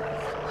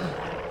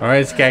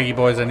 Alright, Skaggy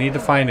boys, I need to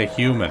find a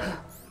human.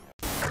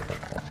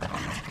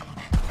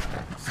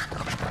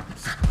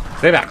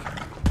 Stay back.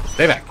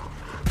 Stay back.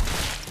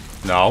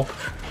 No.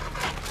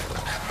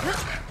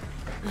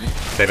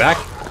 Stay back.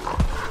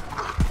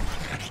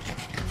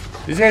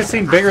 These guys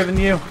seem bigger than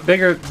you?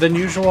 Bigger than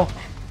usual?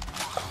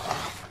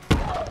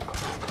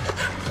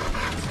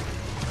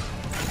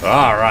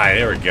 Alright,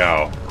 here we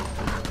go.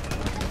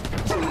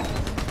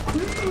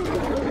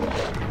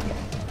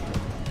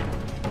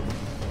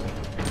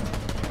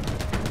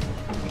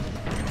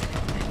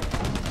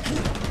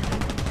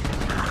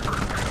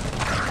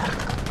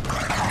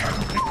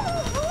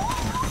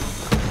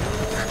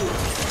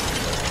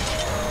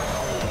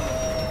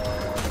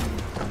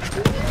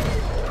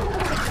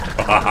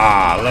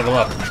 Haha, level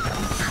up.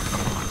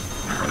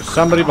 There's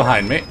somebody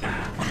behind me.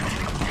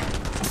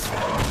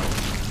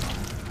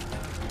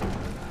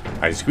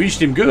 I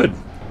squeezed him good.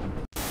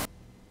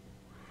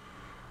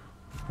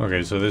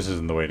 Okay, so this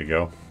isn't the way to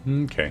go.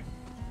 Okay.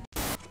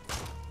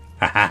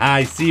 Haha,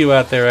 I see you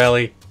out there,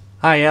 Ellie.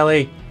 Hi,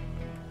 Ellie.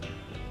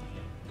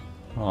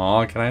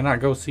 Aw, can I not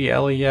go see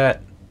Ellie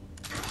yet?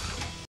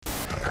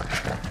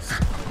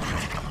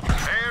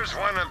 There's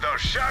one of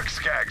those shock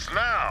skags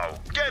now.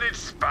 Get its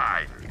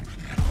spine.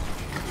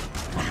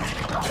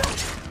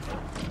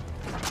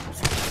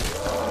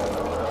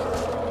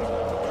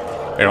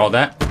 Here, hold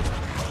that.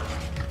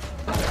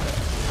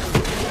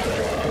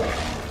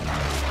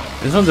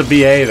 This one's a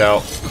BA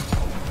though.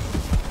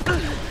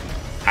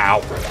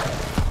 Ow.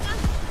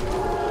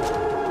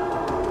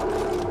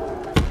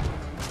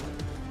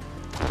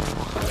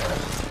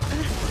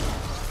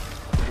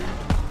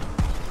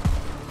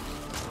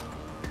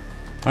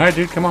 Alright,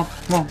 dude, come on.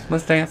 Come on.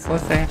 Let's dance.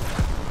 Let's dance.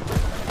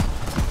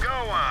 Go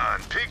on,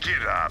 pick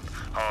it up.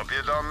 Hope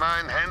you don't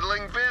mind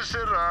handling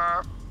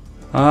visitor.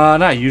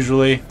 Not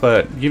usually,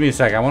 but give me a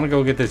sec. I want to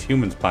go get this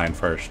human spine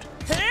first.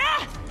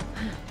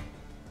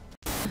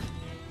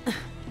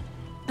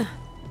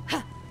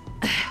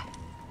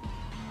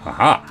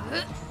 Aha.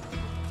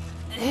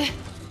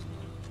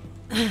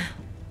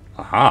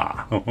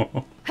 Aha.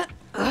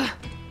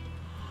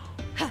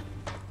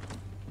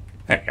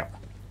 There you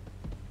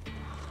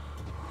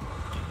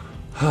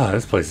go.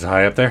 This place is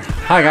high up there.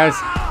 Hi, guys.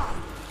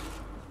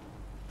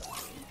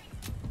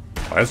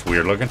 Oh, that's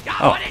weird looking.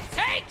 Oh. What it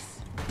takes.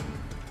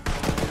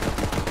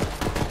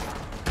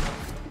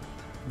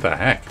 What the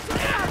heck?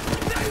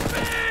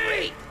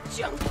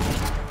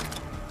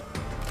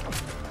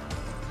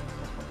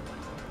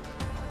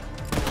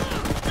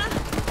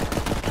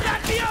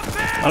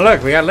 Oh,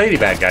 look, we got lady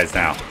bad guys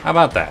now. How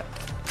about that?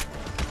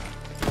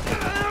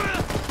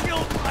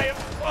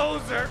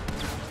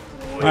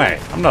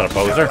 Alright, I'm not a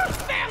poser.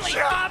 Family,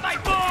 my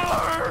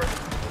boy.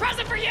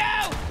 Present for you.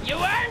 You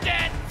earned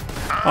it.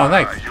 Oh,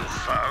 thanks. You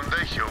found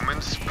a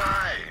human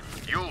spine.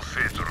 You'll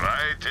fit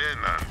right in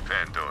on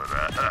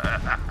Pandora.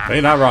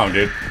 You're not wrong,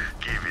 dude.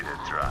 Give it a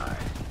try.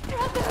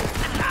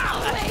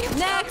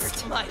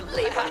 Next! My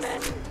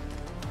Lieberman!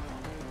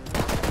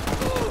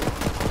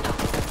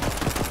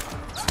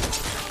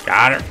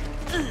 Got her.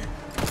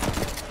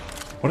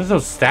 What are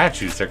those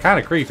statues? They're kind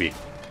of creepy.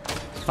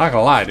 Not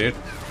gonna lie, dude.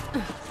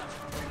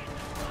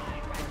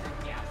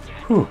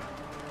 Whew.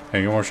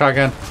 Any more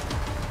shotgun?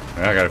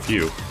 Yeah, I got a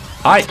few.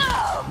 Hi!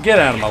 Get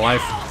out of my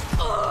life.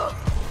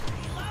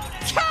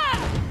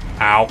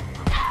 Ow.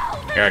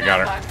 Here, I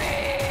got her.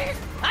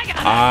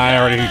 I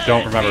already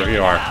don't remember who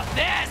you are.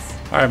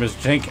 Alright, Mr.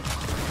 Tink.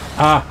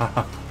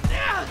 Ah.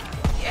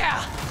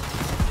 Yeah.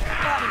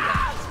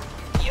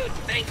 You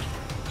think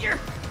you're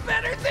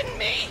better than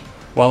me?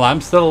 Well,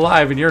 I'm still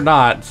alive and you're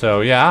not,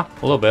 so yeah,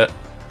 a little bit.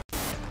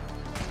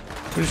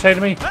 What did you say to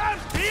me? I'm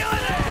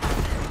feeling it.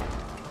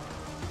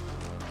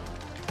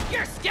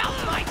 Your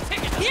scalp's my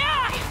ticket. Yeah.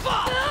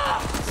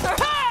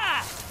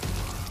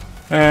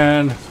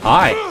 And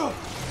hi. Come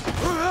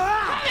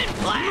and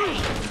play.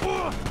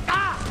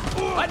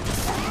 What?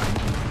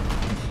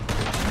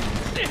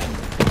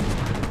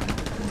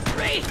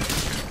 3.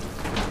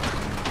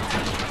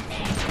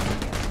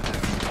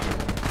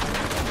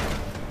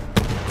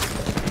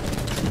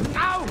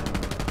 Ow!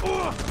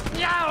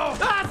 No!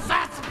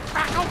 That's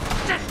crackle!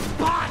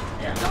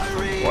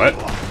 What?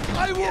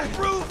 I will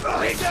prove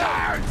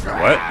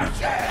What?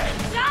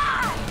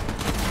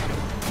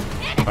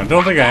 I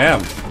don't think I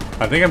am.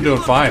 I think I'm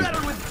doing fine.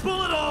 with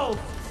bullet holes.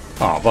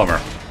 Oh, bummer.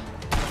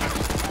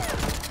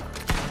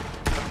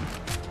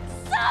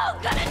 So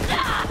gonna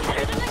die!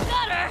 Better than the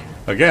gutter!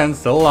 Again,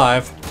 still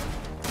alive.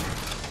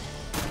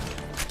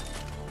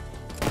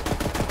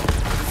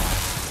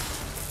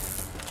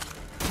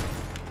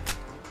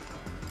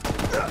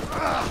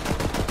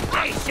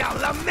 I shall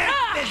lament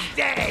this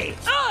day.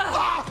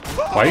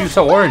 Why are you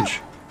so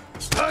orange?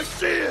 I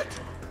see it.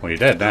 Well, you're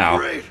dead now.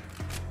 Great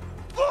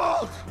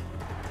vault.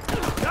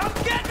 Come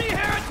get me,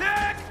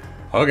 heretic!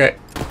 Okay.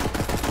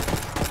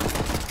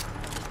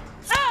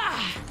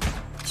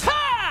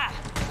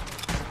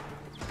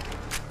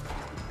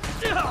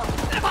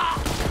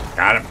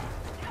 Got him.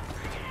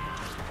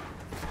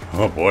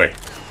 Oh boy.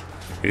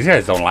 These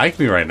guys don't like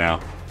me right now.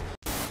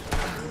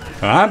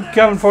 I'm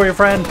coming for you,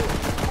 friend.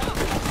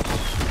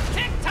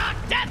 Tick-tock,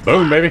 death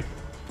Boom, clock. baby.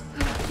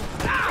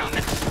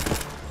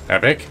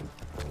 Epic.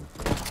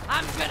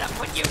 I'm gonna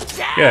put you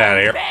down. Get out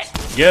of here.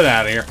 bitch. Get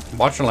out of here.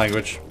 Watch your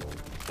language.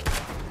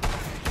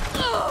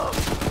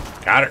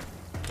 Got her.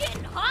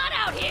 Getting hot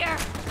out here!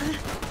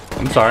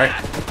 I'm sorry.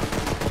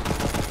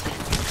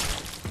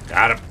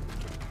 Got him.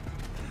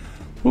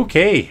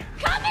 Okay.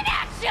 Coming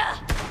at ya!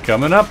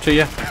 Coming up to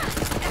you.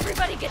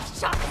 Everybody gets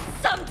shot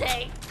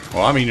someday!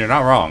 Well, I mean, you're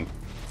not wrong.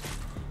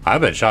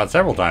 I've been shot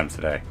several times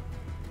today.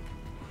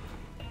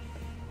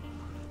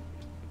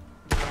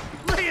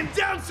 Laying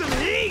down some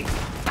heat.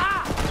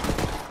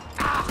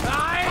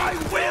 I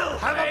will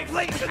have a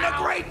place in the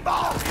Great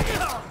Vault.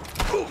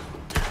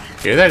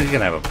 Hear that? He's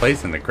gonna have a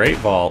place in the Great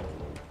Vault.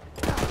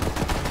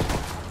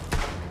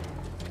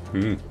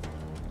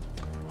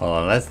 Well,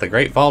 unless the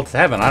Great Vault's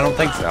heaven, I don't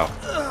think so.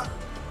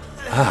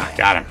 Ah,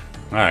 got him.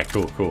 Alright,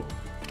 cool, cool.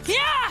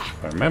 Yeah.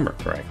 If I remember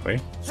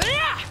correctly.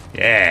 Yeah.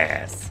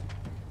 Yes.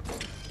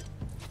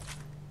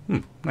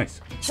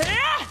 Nice.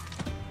 Yeah.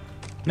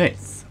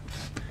 Nice.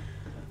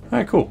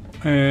 Alright, cool.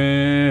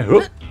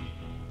 Whoop.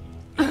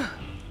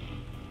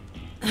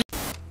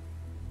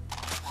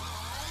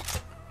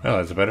 Well,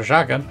 that's a better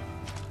shotgun.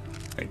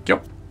 Thank you.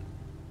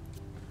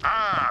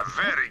 Ah,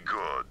 very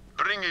good.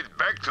 Bring it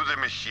back to the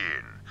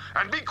machine.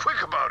 And be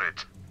quick about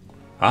it.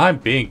 I'm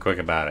being quick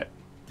about it.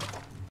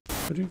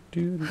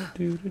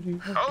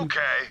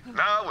 Okay,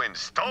 now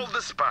install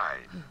the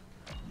spine.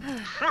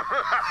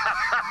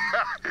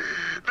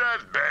 That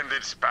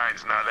bandit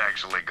spine's not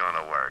actually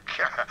gonna work.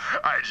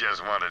 I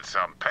just wanted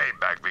some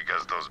payback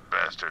because those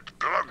bastards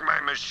broke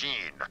my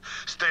machine.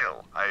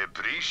 Still, I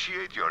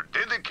appreciate your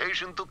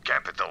dedication to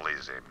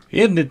capitalism.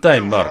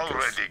 Anytime, You've Marcus.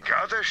 already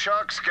got a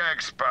shock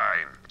skag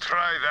spine.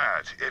 Try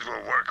that. It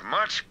will work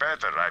much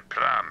better, I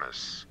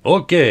promise.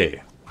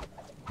 Okay.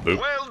 Boop.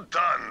 Well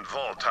done,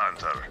 Vault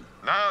Hunter.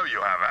 Now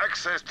you have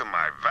access to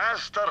my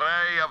vast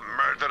array of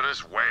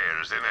murderous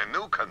wares in a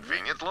new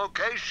convenient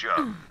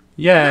location.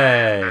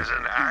 Yay. As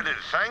an added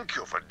thank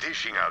you for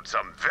dishing out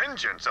some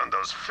vengeance on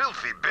those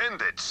filthy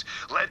bandits,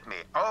 let me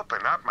open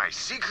up my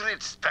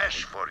secret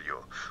stash for you.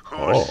 Who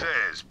Oh.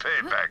 says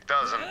payback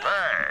doesn't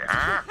pay,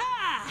 huh?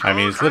 I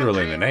mean, it's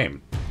literally in the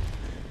name.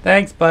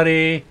 Thanks,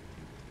 buddy.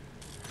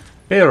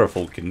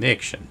 Beautiful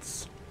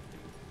connections.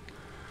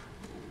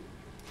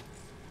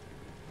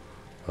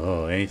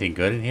 Oh, anything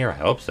good in here? I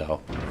hope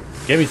so.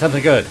 Give me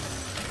something good.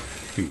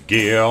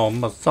 Give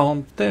me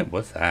something.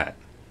 What's that?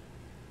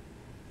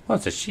 Oh,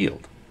 it's a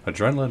shield.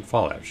 Adrenaline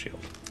fallout shield.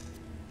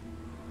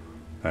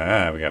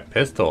 Ah, we got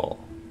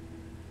pistol.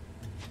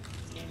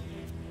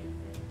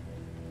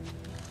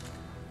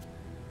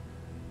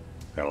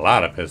 Got a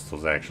lot of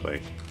pistols,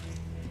 actually.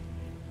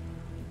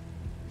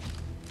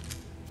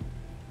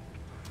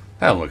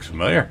 That looks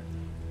familiar.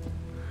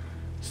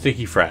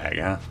 Sticky frag,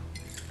 huh?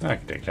 I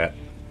can take that.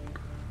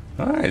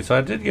 Alright, so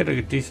I did get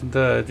a decent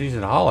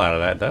haul out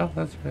of that, though.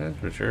 That's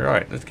for sure.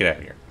 Alright, let's get out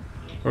of here.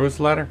 Where was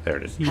the ladder? There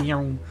it is.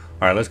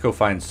 Alright, let's go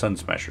find Sun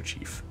Smasher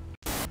Chief.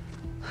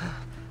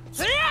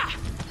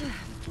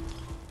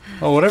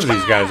 Well, whatever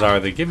these guys are,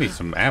 they give me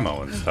some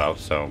ammo and stuff,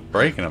 so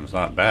breaking them's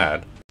not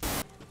bad.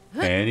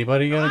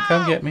 Anybody gonna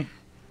come get me?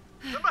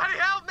 Somebody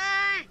help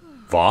me!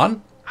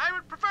 Vaughn? I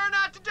would prefer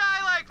not to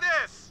die like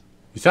this!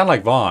 You sound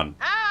like Vaughn.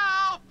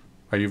 Help!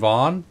 Are you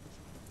Vaughn?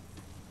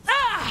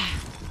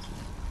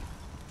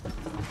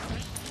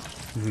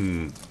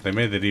 They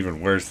made it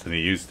even worse than he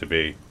used to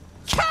be.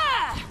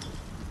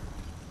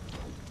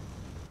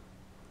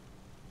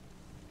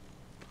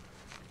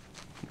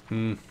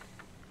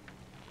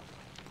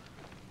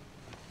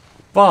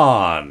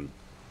 Vaughn!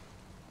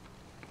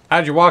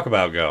 How'd your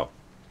walkabout go?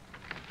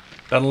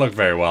 Doesn't look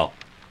very well.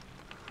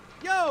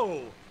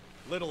 Yo!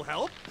 Little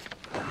help?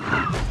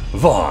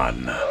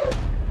 Vaughn!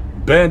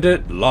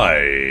 Bandit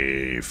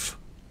life!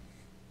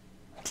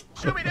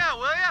 Shoot me down,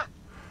 will ya?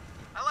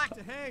 I like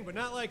to hang, but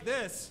not like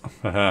this.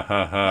 Not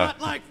Not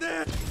like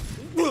this!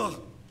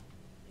 Ugh.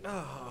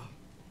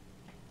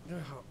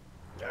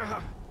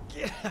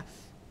 Yeah.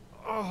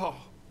 Oh,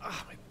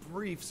 my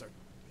briefs are.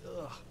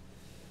 Ugh.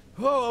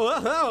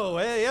 Oh,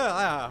 hey,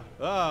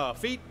 yeah.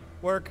 Feet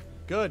work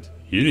good.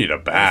 You need a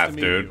bath,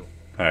 meet dude. you.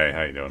 Hey,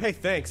 how you doing? Hey,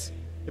 thanks.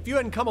 If you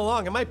hadn't come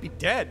along, I might be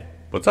dead.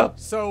 What's up?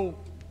 So,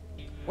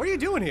 what are you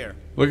doing here?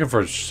 Looking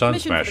for Sun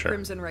Mission for the Smasher.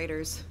 Crimson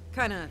Raiders.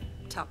 Kinda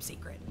top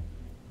secret.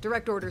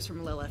 Direct orders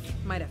from Lilith.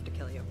 Might have to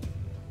kill you.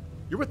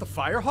 You're with the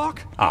Firehawk?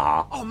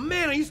 Ah, Oh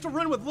man, I used to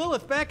run with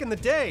Lilith back in the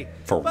day.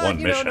 For but, one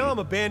you mission. know, now I'm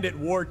a bandit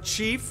war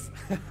chief.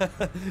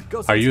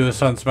 Go are you the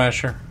Sun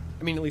Smasher?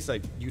 I mean, at least I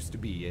used to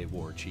be a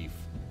war chief.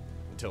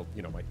 Until,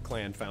 you know, my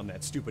clan found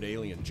that stupid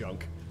alien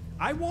junk.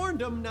 I warned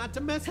them not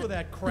to mess with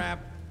that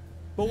crap.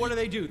 But what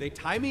do? They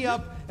tie me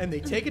up and they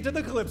take it to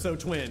the Calypso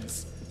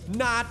twins.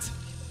 Not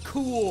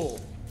cool,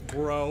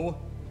 bro.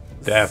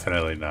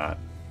 Definitely not.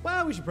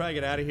 Well, we should probably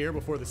get out of here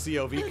before the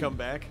COV come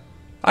back.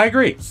 I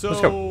agree. So,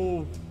 Let's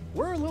go.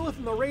 where are Lilith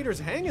and the Raiders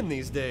hanging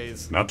these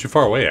days? Not too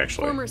far away,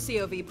 actually. Former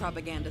COV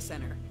Propaganda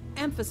Center.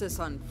 Emphasis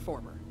on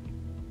former.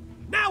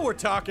 Now we're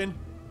talking.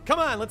 Come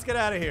on, let's get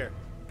out of here.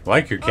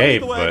 Like your I'll lead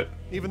cape, the way, but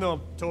even though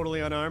I'm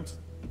totally unarmed.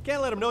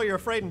 Can't let them know you're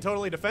afraid and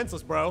totally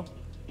defenseless, bro.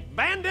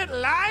 Bandit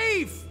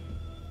life!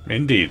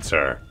 indeed,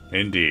 sir.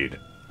 Indeed.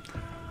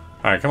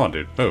 All right, come on,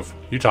 dude. Move.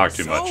 You talk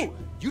too much. So,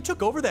 you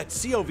took over that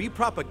COV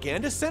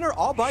propaganda center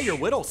all by your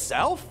little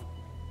self?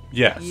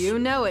 Yes. You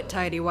know it,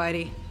 Tidy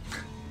Whitey.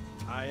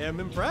 I am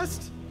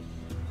impressed.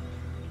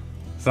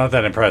 It's not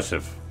that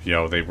impressive. You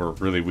know, they were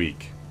really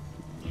weak.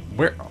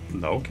 Where?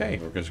 Okay,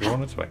 we're just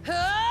going this way.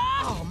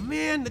 Oh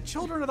man, the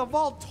children of the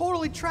vault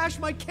totally trashed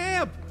my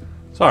camp.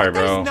 Sorry, That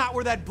bro. is not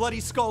where that bloody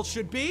skull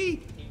should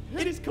be.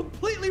 It is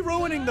completely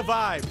ruining the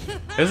vibe.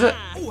 Is it?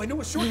 Oh, I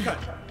know a shortcut.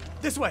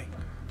 This way.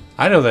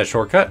 I know that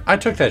shortcut. I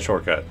took that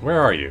shortcut.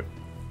 Where are you?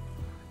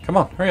 Come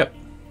on, hurry up.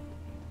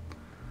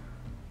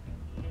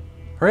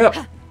 Hurry up.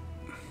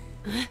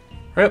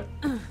 Hurry up.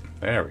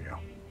 There we go.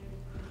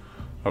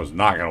 I was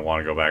not going to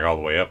want to go back all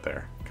the way up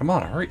there. Come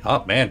on, hurry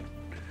up, man.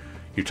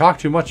 You talk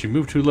too much, you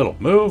move too little.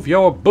 Move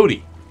your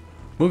booty.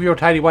 Move your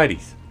tidy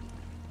whities.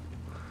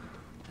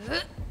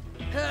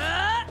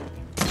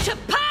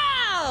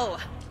 Chapow!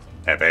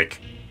 Epic.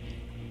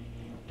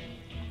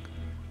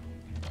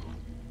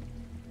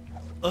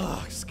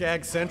 Ugh,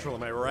 Skag Central,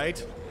 am I right?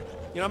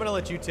 You know, I'm gonna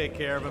let you take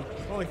care of him.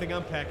 The only thing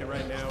I'm packing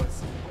right now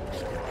is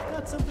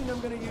not something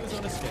I'm gonna use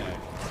on a Skag.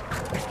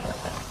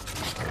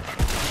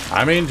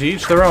 I mean, to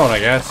each their own, I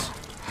guess.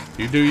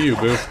 You do you,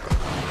 boo.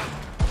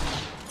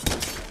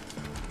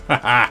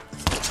 Haha.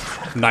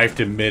 Knifed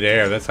in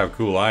midair. That's how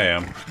cool I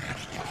am.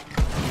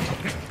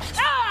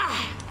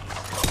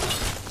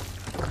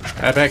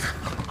 Epic.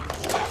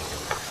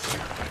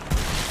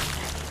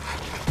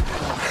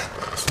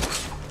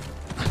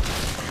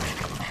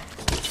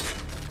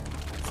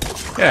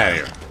 Get out of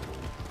here.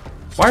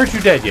 Why aren't you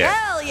dead yet?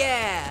 Hell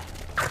yeah!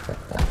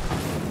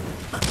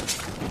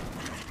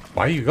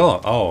 Why are you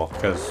going? Oh,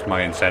 because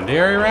my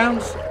incendiary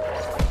rounds?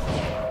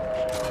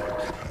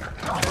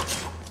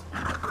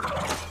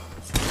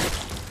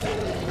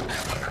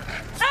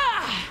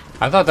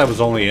 I thought that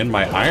was only in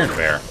my iron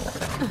bear.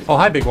 Oh,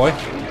 hi, big boy.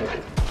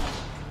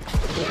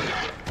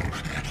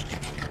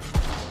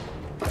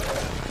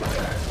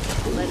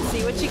 Let's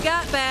see what you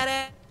got,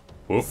 badass.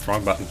 Whoop,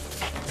 wrong button.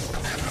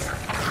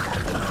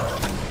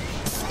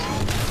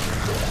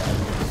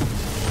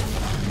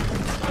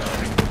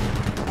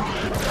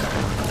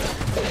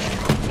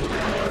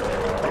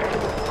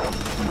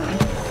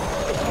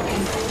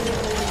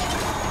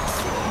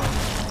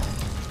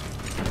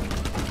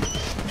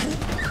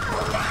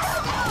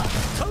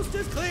 Coast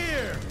is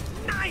clear.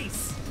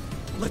 Nice.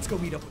 Let's go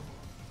meet up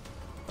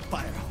with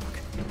Firehawk.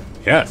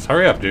 Yes,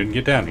 hurry up, dude, and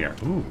get down here.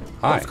 Ooh,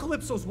 hi. Those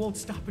Calypsos won't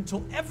stop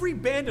until every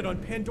bandit on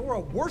Pandora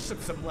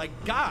worships them like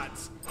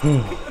gods.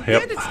 Yep.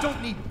 Bandits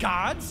don't need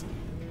gods.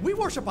 We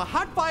worship a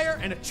hot fire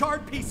and a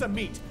charred piece of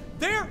meat.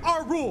 There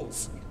are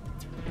rules.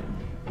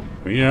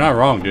 Well, you're not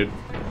wrong, dude.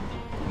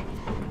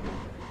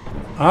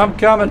 I'm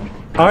coming.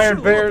 Iron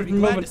Sure, Bear's be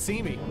glad moving. to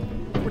see me.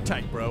 We're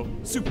tight, bro.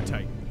 Super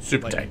tight.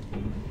 Super Like,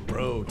 tight.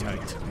 Bro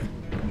tight.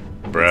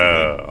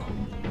 Bro.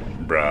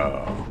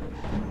 Bro.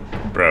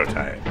 Bro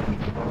tight.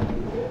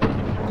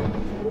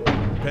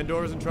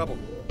 Pandora's in trouble.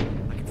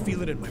 I can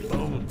feel it in my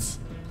bones.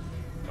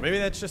 Or maybe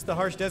that's just the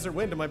harsh desert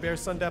wind in my bear's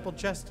sun-dappled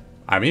chest.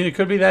 I mean, it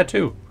could be that,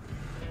 too.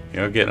 You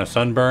know, getting a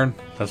sunburn.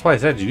 That's why I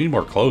said you need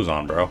more clothes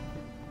on, bro.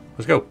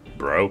 Let's go,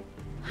 bro.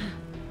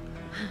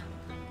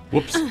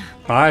 Whoops.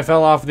 I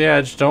fell off the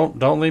edge.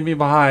 Don't leave me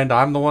behind.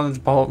 I'm the one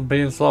that's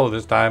being slow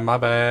this time. My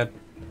bad.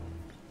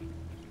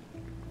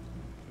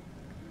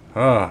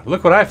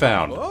 Look what I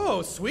found.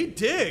 Oh, sweet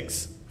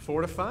digs.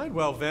 Fortified,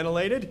 well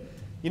ventilated.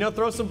 You know,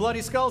 throw some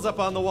bloody skulls up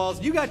on the walls.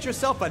 You got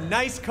yourself a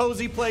nice,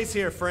 cozy place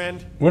here,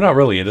 friend. We're not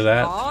really into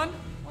that. Vaughn?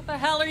 What the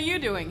hell are you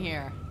doing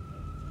here?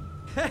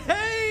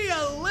 Hey,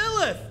 a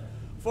Lilith!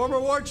 Former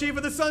war chief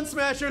of the Sun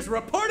Smashers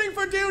reporting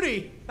for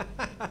duty!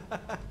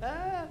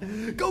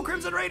 Go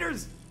Crimson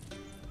Raiders!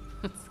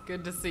 It's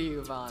good to see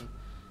you, Vaughn.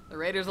 The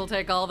Raiders will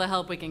take all the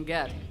help we can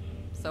get.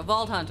 So,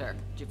 Vault Hunter,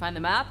 did you find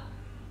the map?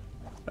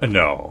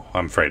 No,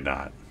 I'm afraid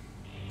not.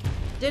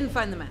 Didn't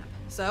find the map,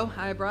 so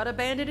I brought a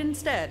bandit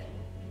instead.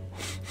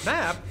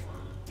 Map?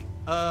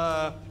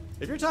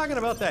 If you're talking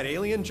about that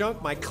alien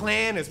junk, my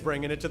clan is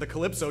bringing it to the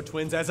Calypso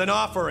twins as an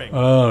offering.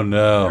 Oh,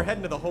 no. They're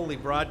heading to the Holy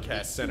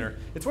Broadcast Center.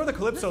 It's where the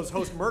Calypsos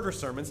host murder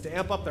sermons to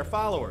amp up their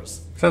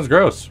followers. Sounds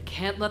gross.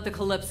 Can't let the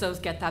Calypsos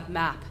get that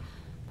map.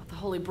 But the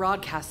Holy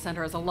Broadcast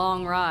Center is a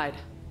long ride.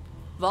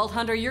 Vault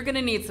Hunter, you're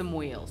gonna need some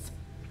wheels.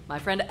 My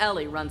friend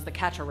Ellie runs the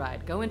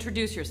catch-a-ride. Go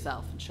introduce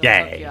yourself and she'll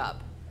hook you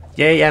up.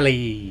 Yay,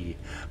 Ellie.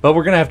 But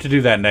we're going to have to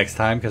do that next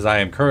time because I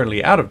am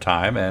currently out of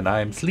time and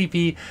I'm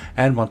sleepy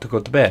and want to go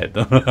to bed.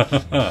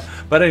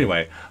 But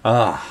anyway,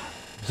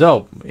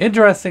 so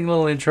interesting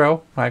little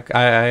intro. I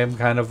am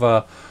kind of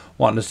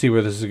wanting to see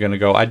where this is going to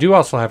go. I do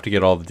also have to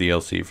get all the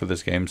DLC for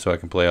this game so I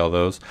can play all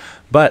those.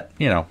 But,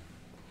 you know,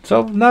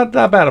 so not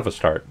that bad of a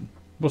start.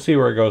 We'll see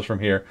where it goes from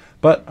here.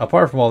 But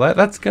apart from all that,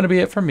 that's going to be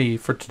it for me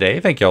for today.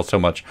 Thank you all so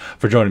much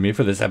for joining me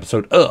for this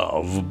episode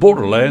of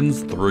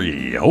Borderlands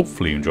 3.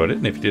 Hopefully you enjoyed it.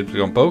 And if you did, please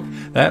don't poke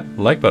that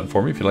like button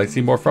for me. If you'd like to see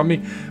more from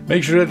me,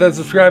 make sure to hit that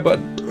subscribe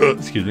button.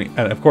 Excuse me.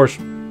 And of course,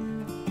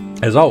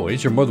 as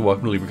always, you're more than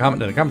welcome to leave a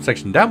comment in the comment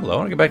section down below.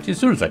 And I'll get back to you as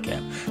soon as I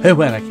can. And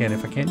when I can,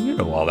 if I can, you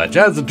know all that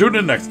jazz. And tune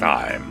in next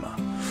time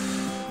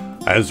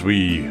as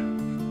we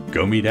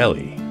go meet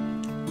Ellie.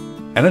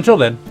 And until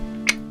then,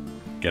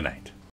 good night.